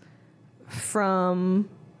critiques from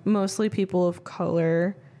mostly people of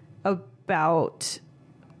color about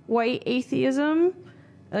white atheism,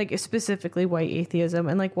 like specifically white atheism,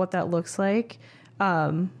 and like what that looks like,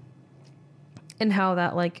 and how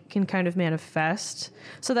that like can kind of manifest.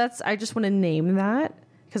 So I just want to name that,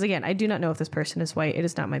 because again, I do not know if this person is white. It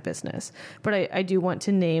is not my business, but I do want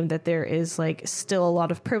to name that there is like still a lot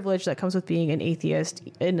of privilege that comes with being an atheist,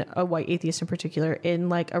 in a white atheist in particular, in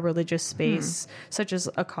like a religious space such as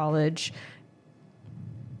a college.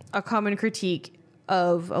 A common critique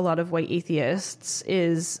of a lot of white atheists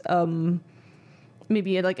is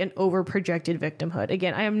maybe like an over-projected victimhood.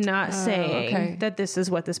 Again, I am not saying that this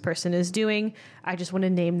is what this person is doing. I just want to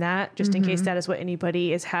name that just in case that is what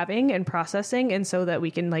anybody is having and processing, and so that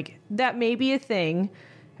we can like, that may be a thing,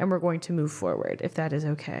 and we're going to move forward if that is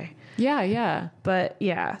okay. Yeah. But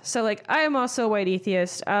yeah, so like I am also a white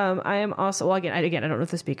atheist. I am also, well, again, I don't know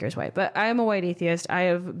if the speaker is white, but I am a white atheist. I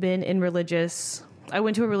have been in I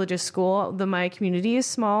went to a religious school. My community is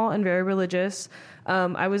small and very religious.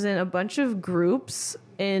 I was in a bunch of groups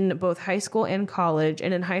in both high school and college.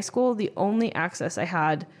 And in high school, the only access I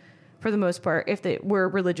had, for the most part, if they were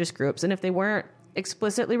religious groups, and if they weren't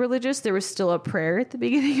explicitly religious, there was still a prayer at the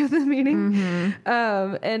beginning of the meeting.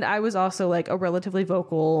 And I was also like a relatively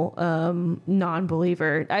vocal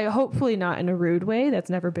non-believer. I hopefully not in a rude way. That's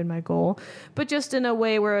never been my goal, but just in a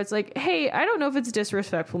way where it's like, hey, I don't know if it's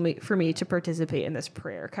disrespectful for me to participate in this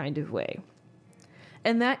prayer kind of way.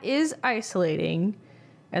 And that is isolating,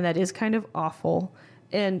 and that is kind of awful.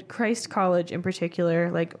 And Christ College in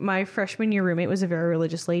particular, like my freshman year roommate was a very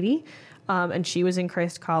religious lady, and she was in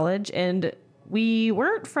Christ College, and we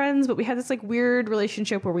weren't friends, but we had this like weird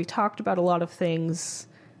relationship where we talked about a lot of things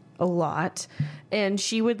a lot. And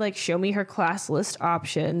she would like show me her class list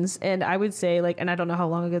options. And I would say like, and I don't know how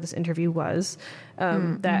long ago this interview was,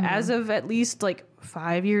 that as of at least like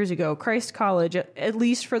 5 years ago, Christ College, at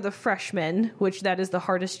least for the freshmen, which that is the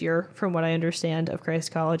hardest year from what I understand of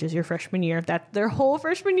Christ College, is your freshman year. That their whole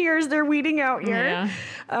freshman year is their weeding out year.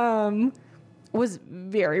 Yeah. Was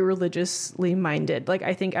very religiously minded. Like,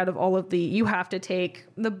 I think out of all of you have to take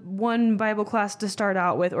the one Bible class to start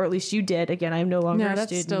out with, or at least you did. Again, I'm no longer a student. No,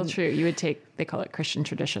 that's still true. You would take, they call it Christian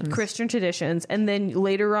traditions. Christian traditions. And then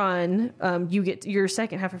later on, you get your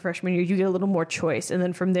second half of freshman year, you get a little more choice. And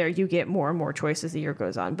then from there, you get more and more choice as the year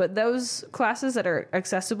goes on. But those classes that are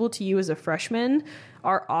accessible to you as a freshman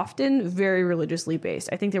are often very religiously based.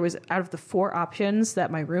 I think there was, out of the 4 options that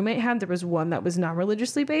my roommate had, there was one that was not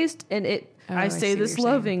religiously based. And I say this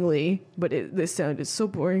lovingly, but this sounded so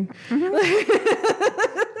boring.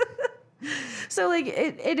 So like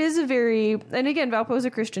it is a very, and again, Valpo is a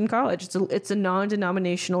Christian college. It's a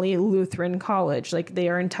non-denominationally Lutheran college. Like they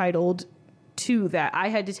are entitled to that. I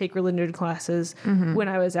had to take religion classes when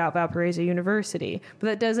I was at Valparaiso University, but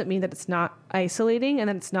that doesn't mean that it's not isolating and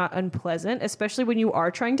that it's not unpleasant, especially when you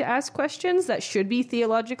are trying to ask questions that should be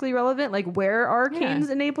theologically relevant. Like, where are Cain's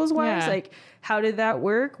and Abel's wives? Like, how did that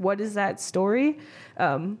work? What is that story?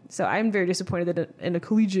 So I'm very disappointed that in a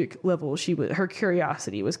collegiate level, her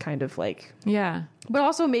curiosity was kind of like, but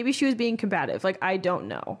also maybe she was being combative. Like, I don't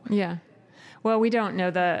know. Yeah. Well, we don't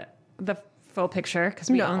know the full picture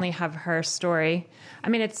because we only have her story. I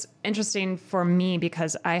mean, it's interesting for me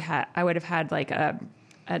because I would have had like a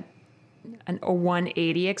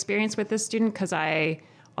 180 experience with this student because I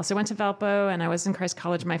also went to Valpo and I was in Christ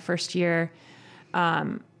College my first year.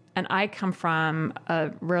 And I come from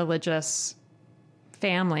a religious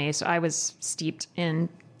family. So I was steeped in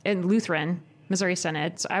Lutheran, Missouri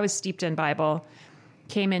Synod. So I was steeped in Bible,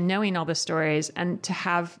 came in knowing all the stories, and to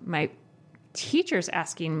have my teachers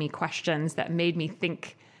asking me questions that made me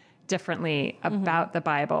think differently about the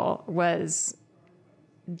Bible was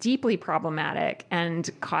deeply problematic and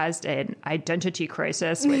caused an identity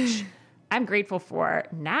crisis, which I'm grateful for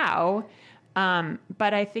now.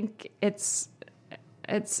 But I think it's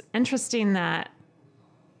interesting that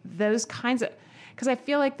those kinds of, because I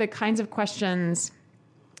feel like the kinds of questions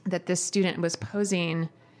that this student was posing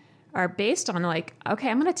are based on like, okay,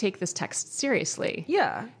 I'm going to take this text seriously.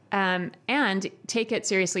 Yeah. And take it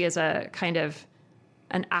seriously as a kind of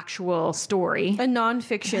an actual story. A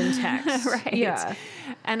nonfiction text. Right. Yeah.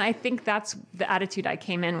 And I think that's the attitude I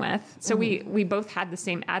came in with. So we both had the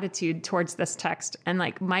same attitude towards this text. And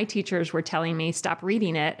like my teachers were telling me, stop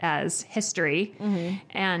reading it as history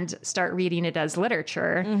and start reading it as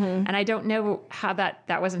literature. And I don't know how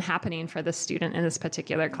that wasn't happening for the student in this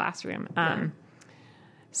particular classroom.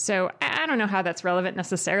 So I don't know how that's relevant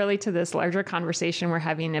necessarily to this larger conversation we're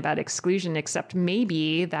having about exclusion, except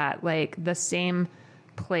maybe that like the same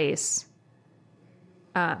place,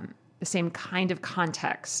 the same kind of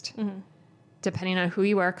context, depending on who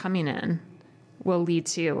you are coming in, will lead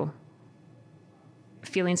to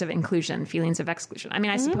feelings of inclusion, feelings of exclusion. I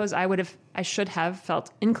mean, I suppose I should have felt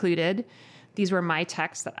included. These were my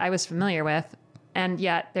texts that I was familiar with. And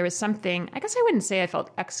yet there was something, I guess I wouldn't say I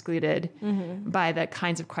felt excluded by the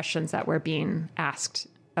kinds of questions that were being asked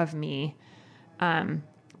of me. But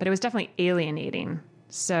it was definitely alienating.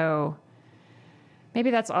 So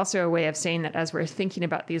maybe that's also a way of saying that as we're thinking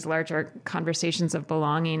about these larger conversations of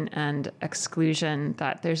belonging and exclusion,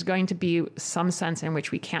 that there's going to be some sense in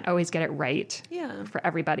which we can't always get it right for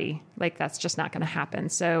everybody. Like that's just not going to happen.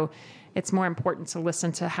 So it's more important to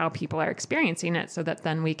listen to how people are experiencing it so that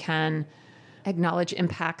then we can acknowledge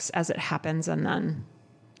impacts as it happens and then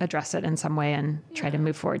address it in some way and try to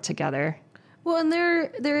move forward together. Well, and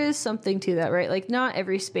there is something to that, right? Like not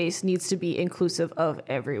every space needs to be inclusive of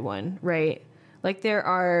everyone, right? Like there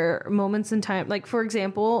are moments in time, like for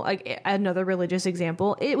example, like another religious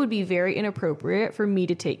example, it would be very inappropriate for me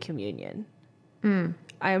to take communion. I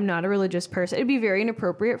am not a religious person. It'd be very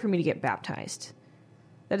inappropriate for me to get baptized.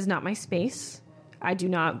 That is not my space. I do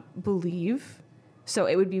not believe. So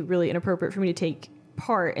it would be really inappropriate for me to take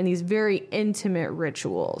part in these very intimate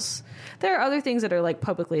rituals. There are other things that are like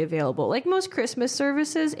publicly available. Like most Christmas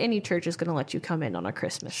services, any church is going to let you come in on a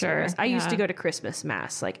Christmas service. I used to go to Christmas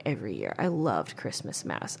Mass like every year. I loved Christmas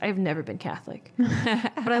Mass. I've never been Catholic,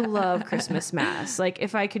 but I love Christmas Mass. Like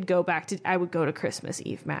if I could go back to, I would go to Christmas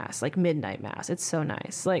Eve Mass, like midnight Mass. It's so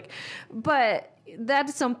nice. Like, but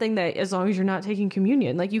that's something that as long as you're not taking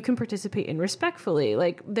communion, like you can participate in respectfully.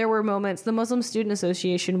 Like there were moments, the Muslim Student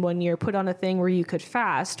Association one year put on a thing where you could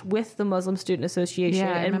fast with the Muslim Student Association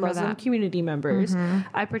and Muslim community members.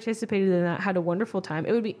 I participated in that, had a wonderful time.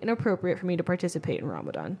 It would be inappropriate for me to participate in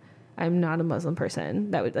Ramadan. I'm not a Muslim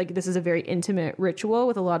person. That would like, this is a very intimate ritual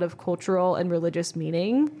with a lot of cultural and religious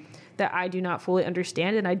meaning that I do not fully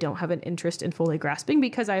understand and I don't have an interest in fully grasping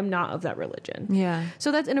because I am not of that religion. Yeah.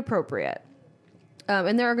 So that's inappropriate.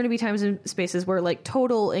 And there are going to be times and spaces where like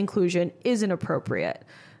total inclusion is inappropriate.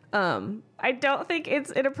 I don't think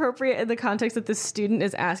it's inappropriate in the context that the student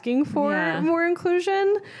is asking for more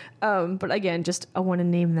inclusion. But again, just I want to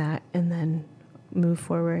name that and then move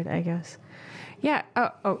forward, I guess. Yeah.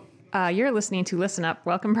 You're listening to Listen Up,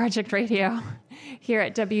 Welcome Project Radio here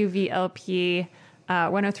at WVLP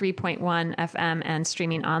 103.1 FM and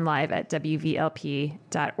streaming on live at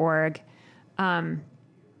WVLP.org.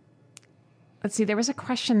 Let's see, there was a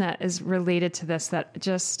question that is related to this that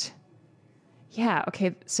just,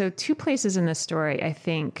 okay. So 2 places in the story, I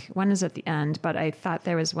think. One is at the end, but I thought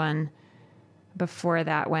there was one before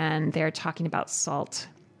that when they're talking about SALT.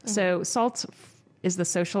 So SALT is the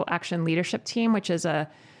Social Action Leadership Team, which is a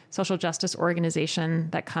social justice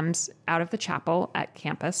organization that comes out of the chapel at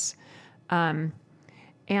campus. And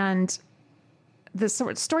the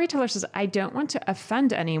storyteller says, I don't want to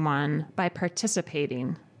offend anyone by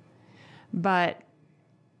participating. But,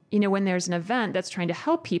 when there's an event that's trying to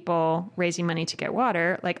help people raising money to get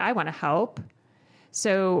water, like I want to help.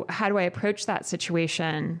 So how do I approach that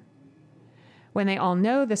situation when they all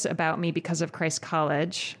know this about me because of Christ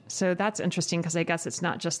College? So that's interesting because I guess it's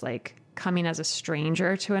not just like coming as a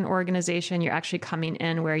stranger to an organization. You're actually coming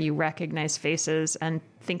in where you recognize faces and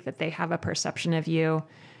think that they have a perception of you.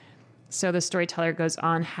 So the storyteller goes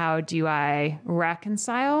on, how do I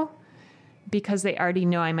reconcile? Because they already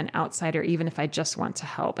know I'm an outsider, even if I just want to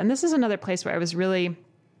help. And this is another place where I was really,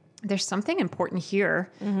 there's something important here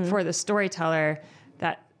for the storyteller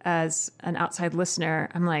that as an outside listener,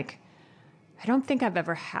 I'm like, I don't think I've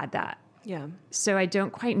ever had that. Yeah. So I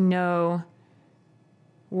don't quite know,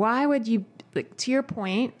 why would you, like, to your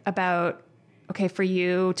point about, okay, for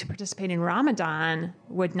you to participate in Ramadan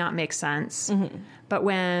would not make sense. But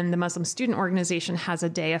when the Muslim Student Organization has a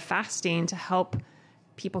day of fasting to help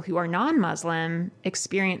people who are non-Muslim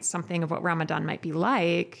experience something of what Ramadan might be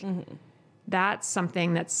like, that's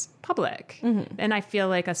something that's public. And I feel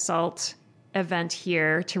like a SALT event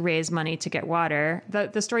here to raise money to get water,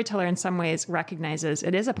 the storyteller in some ways recognizes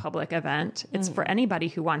it is a public event. It's for anybody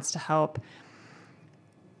who wants to help.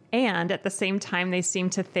 And at the same time, they seem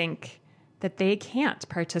to think that they can't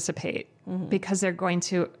participate because they're going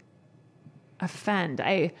to offend.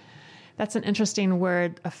 That's an interesting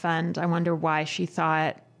word, offend. I wonder why she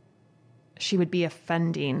thought she would be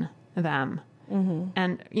offending them.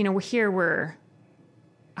 And, we're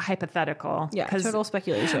hypothetical. Yeah, total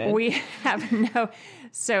speculation. We have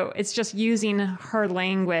so it's just using her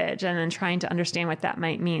language and then trying to understand what that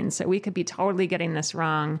might mean. So we could be totally getting this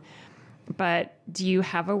wrong. But do you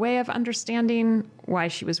have a way of understanding why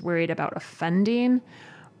she was worried about offending?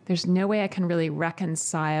 There's no way I can really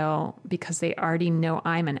reconcile because they already know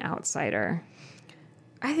I'm an outsider.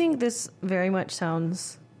 I think this very much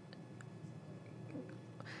sounds...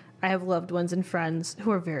 I have loved ones and friends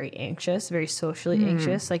who are very anxious, very socially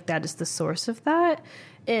anxious. Like that is the source of that.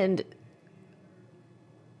 And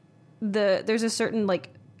there's a certain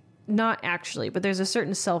not actually, but there's a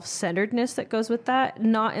certain self-centeredness that goes with that.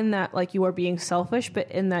 Not in that like you are being selfish,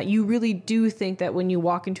 but in that you really do think that when you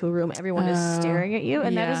walk into a room, everyone is staring at you.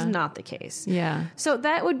 And that is not the case. Yeah. So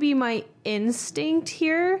that would be my instinct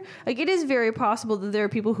here. Like it is very possible that there are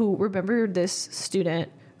people who remember this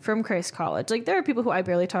student from Christ College. Like there are people who I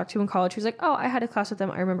barely talked to in college who's like, oh, I had a class with them.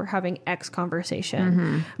 I remember having X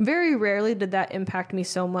conversation. Very rarely did that impact me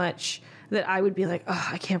so much that I would be like, oh,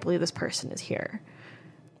 I can't believe this person is here.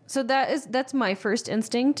 So that's my first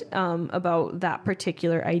instinct about that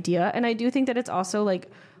particular idea. And I do think that it's also like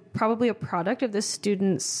probably a product of the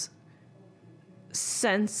student's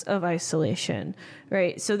sense of isolation,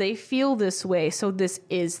 right? So they feel this way, so this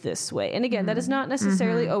is this way. And again, that is not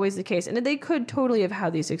necessarily always the case. And they could totally have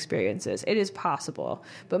had these experiences. It is possible.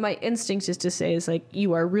 But my instinct is to say is like,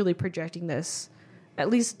 you are really projecting this at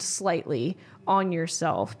least slightly, on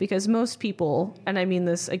yourself, because most people, and I mean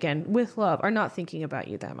this again with love, are not thinking about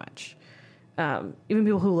you that much. Even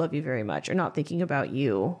people who love you very much are not thinking about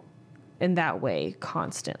you in that way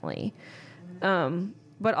constantly.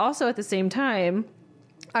 But also at the same time,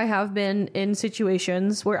 I have been in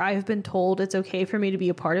situations where I have been told it's okay for me to be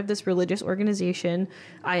a part of this religious organization.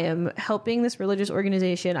 I am helping this religious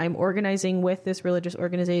organization. I'm organizing with this religious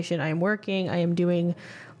organization. I am working. I am doing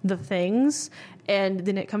the things. And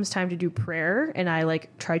then it comes time to do prayer. And I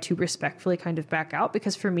like try to respectfully kind of back out,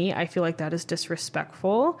 because for me, I feel like that is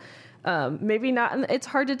disrespectful. Maybe not. It's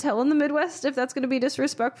hard to tell in the Midwest if that's going to be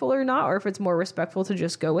disrespectful or not, or if it's more respectful to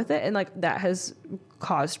just go with it. And like that has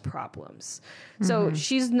caused problems. So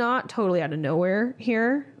she's not totally out of nowhere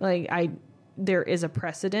here. Like there is a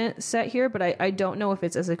precedent set here, but I don't know if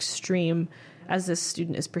it's as extreme as this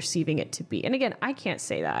student is perceiving it to be. And again, I can't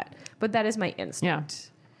say that, but that is my instinct.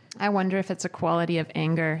 I wonder if it's a quality of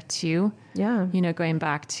anger too. Yeah. You know, going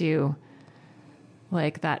back to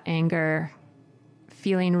like that anger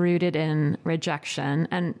feeling rooted in rejection,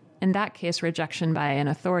 and in that case, rejection by an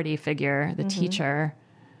authority figure, the teacher.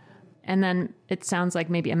 And then it sounds like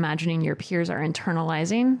maybe imagining your peers are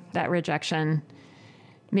internalizing that rejection,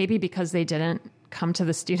 maybe because they didn't come to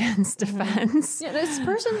the student's defense. Yeah, this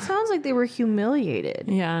person sounds like they were humiliated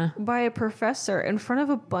by a professor in front of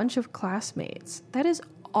a bunch of classmates. That is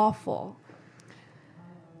awful.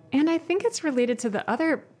 And I think it's related to the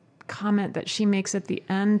other comment that she makes at the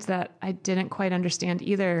end that I didn't quite understand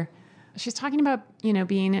either. She's talking about, you know,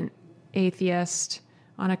 being an atheist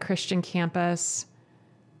on a Christian campus.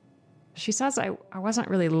 She says, I wasn't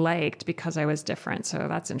really liked because I was different. So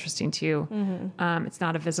that's interesting too. It's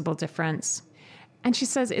not a visible difference. And she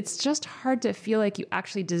says, it's just hard to feel like you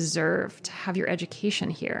actually deserve to have your education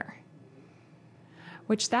here.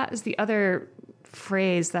 Which that is the other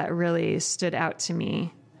phrase that really stood out to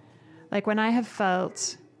me. Like when I have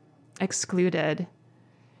felt excluded,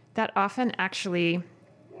 that often actually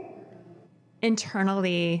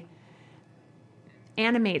internally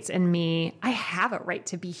animates in me, I have a right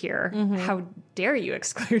to be here. How dare you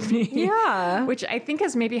exclude me? Yeah. Which I think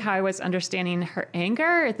is maybe how I was understanding her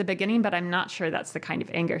anger at the beginning, but I'm not sure that's the kind of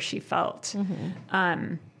anger she felt.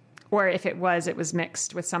 Or if it was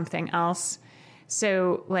mixed with something else.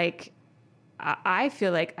 So like, I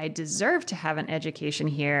feel like I deserve to have an education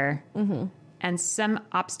here. And some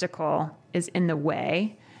obstacle is in the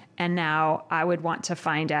way. And now I would want to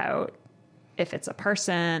find out if it's a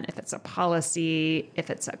person, if it's a policy,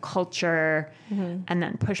 if it's a culture, and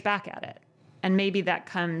then push back at it. And maybe that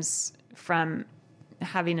comes from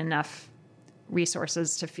having enough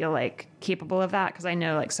resources to feel like capable of that. Because I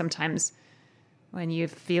know like sometimes when you're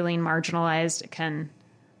feeling marginalized, it can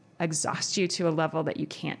exhaust you to a level that you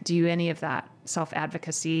can't do any of that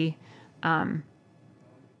self-advocacy.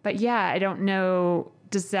 But yeah, I don't know,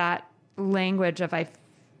 does that language of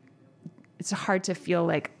it's hard to feel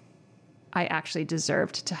like I actually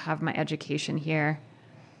deserved to have my education here.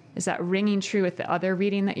 Is that ringing true with the other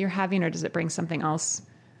reading that you're having, or does it bring something else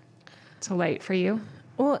to light for you?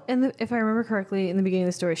 Well, and if I remember correctly, in the beginning of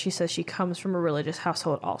the story, she says she comes from a religious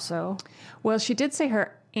household also. Well, she did say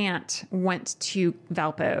her aunt went to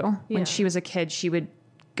Valpo. When she was a kid, she would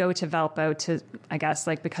go to Valpo to, I guess,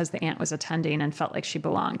 like because the aunt was attending and felt like she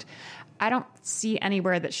belonged. I don't see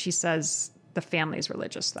anywhere that she says the family's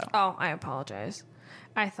religious, though. Oh, I apologize.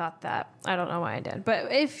 I thought that. I don't know why I did.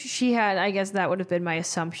 But if she had, I guess that would have been my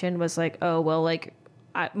assumption, was like, oh, well, like,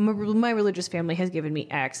 my religious family has given me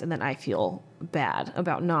X, and then I feel bad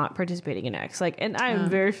about not participating in X. Like, and I'm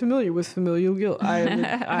very familiar with familial guilt. I'm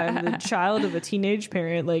the child of a teenage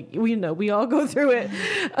parent. Like, we all go through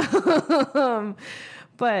it.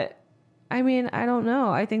 But I mean, I don't know.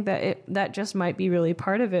 I think that that just might be really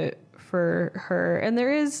part of it for her. And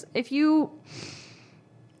there is,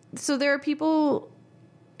 so there are people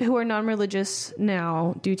who are non-religious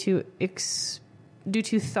now due to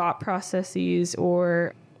thought processes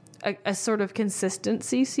or a sort of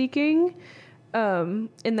consistency seeking, in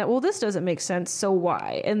that, well, this doesn't make sense, so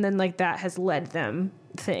why? And then like that has led them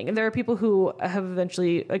thing. And there are people who have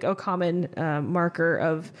eventually, like, a common marker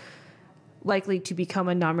of likely to become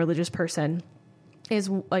a non-religious person is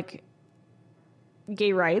like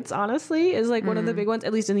gay rights, honestly, is like one of the big ones,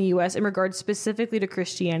 at least in the US, in regards specifically to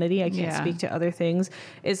Christianity. I can't speak to other things.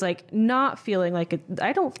 Is like not feeling like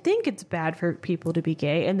I don't think it's bad for people to be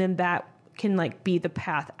gay. And then that can like be the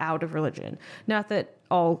path out of religion. Not that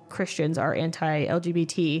all Christians are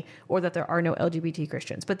anti-LGBT or that there are no LGBT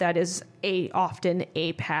Christians, but that is often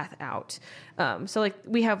a path out. So like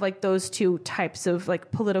we have like those two types of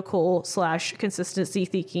like political /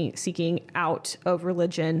 consistency seeking out of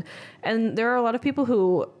religion. And there are a lot of people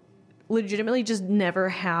who legitimately just never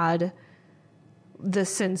had the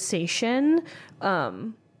sensation,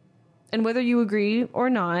 and whether you agree or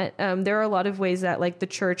not, there are a lot of ways that like the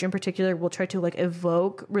church in particular will try to like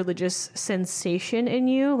evoke religious sensation in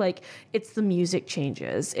you. Like it's the music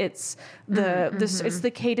changes, it's it's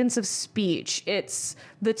the cadence of speech, it's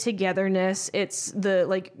the togetherness, it's the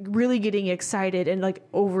like really getting excited and like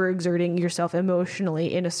overexerting yourself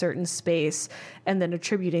emotionally in a certain space and then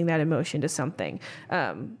attributing that emotion to something.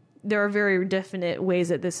 There are very definite ways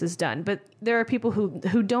that this is done, but there are people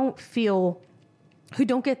who don't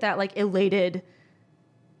get that like elated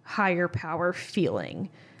higher power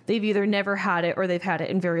feeling. They've either never had it or they've had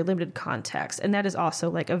it in very limited context. And that is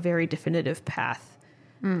also like a very definitive path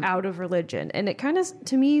out of religion. And it kind of,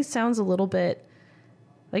 to me, sounds a little bit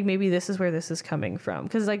like maybe this is where this is coming from.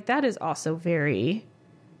 Because like that is also very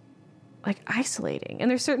like isolating.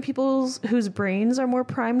 And there's certain people whose brains are more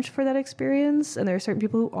primed for that experience. And there are certain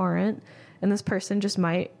people who aren't. And this person just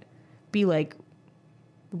might be like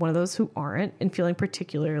one of those who aren't and feeling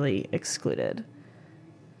particularly excluded.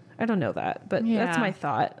 I don't know that, but that's my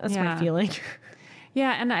thought. That's my feeling.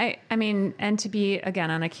 Yeah. And I mean, and to be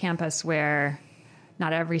again on a campus where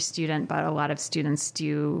not every student, but a lot of students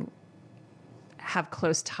do have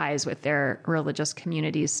close ties with their religious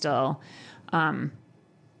communities still.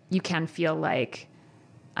 You can feel like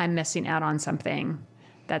I'm missing out on something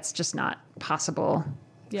that's just not possible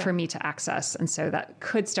for me to access. And so that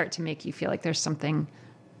could start to make you feel like there's something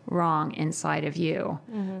wrong inside of you.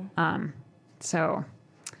 So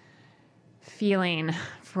feeling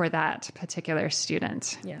for that particular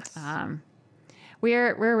student. Yes.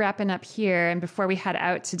 We're wrapping up here. And before we head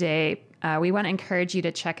out today, we want to encourage you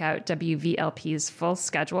to check out WVLP's full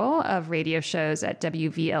schedule of radio shows at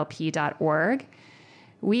WVLP.org.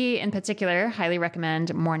 We, in particular, highly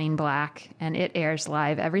recommend Morning Black, and it airs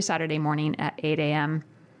live every Saturday morning at 8 a.m.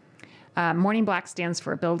 Morning Black stands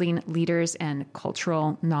for Building Leaders and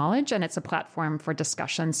Cultural Knowledge, and it's a platform for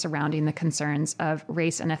discussion surrounding the concerns of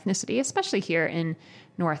race and ethnicity, especially here in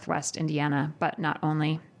Northwest Indiana, but not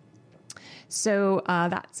only. So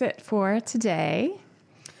that's it for today.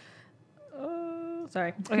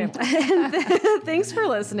 Sorry. Okay. Thanks for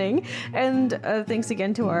listening. And thanks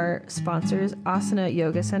again to our sponsors, Asana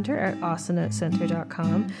Yoga Center at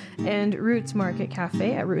asanacenter.com and Roots Market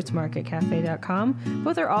Cafe at rootsmarketcafe.com.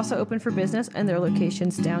 Both are also open for business and their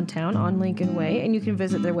locations downtown on Lincoln Way, and you can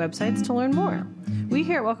visit their websites to learn more. We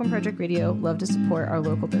here at Welcome Project Radio love to support our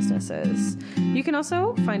local businesses. You can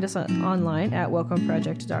also find us online at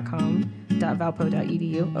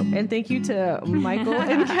welcomeproject.com.valpo.edu. Oh, and thank you to Michael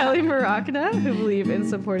and Kelly Maracana, who believe in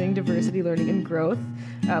supporting diversity, learning, and growth.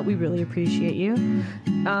 We really appreciate you. Do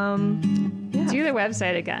the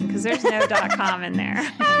website again, because there's no .com in there.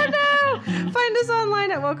 Oh, no! Find us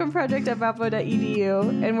online at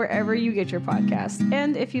welcomeproject.valpo.edu and wherever you get your podcasts.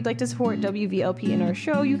 And if you'd like to support WVLP in our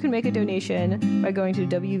show, you can make a donation by going to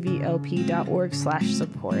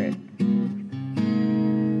wvlp.org/support.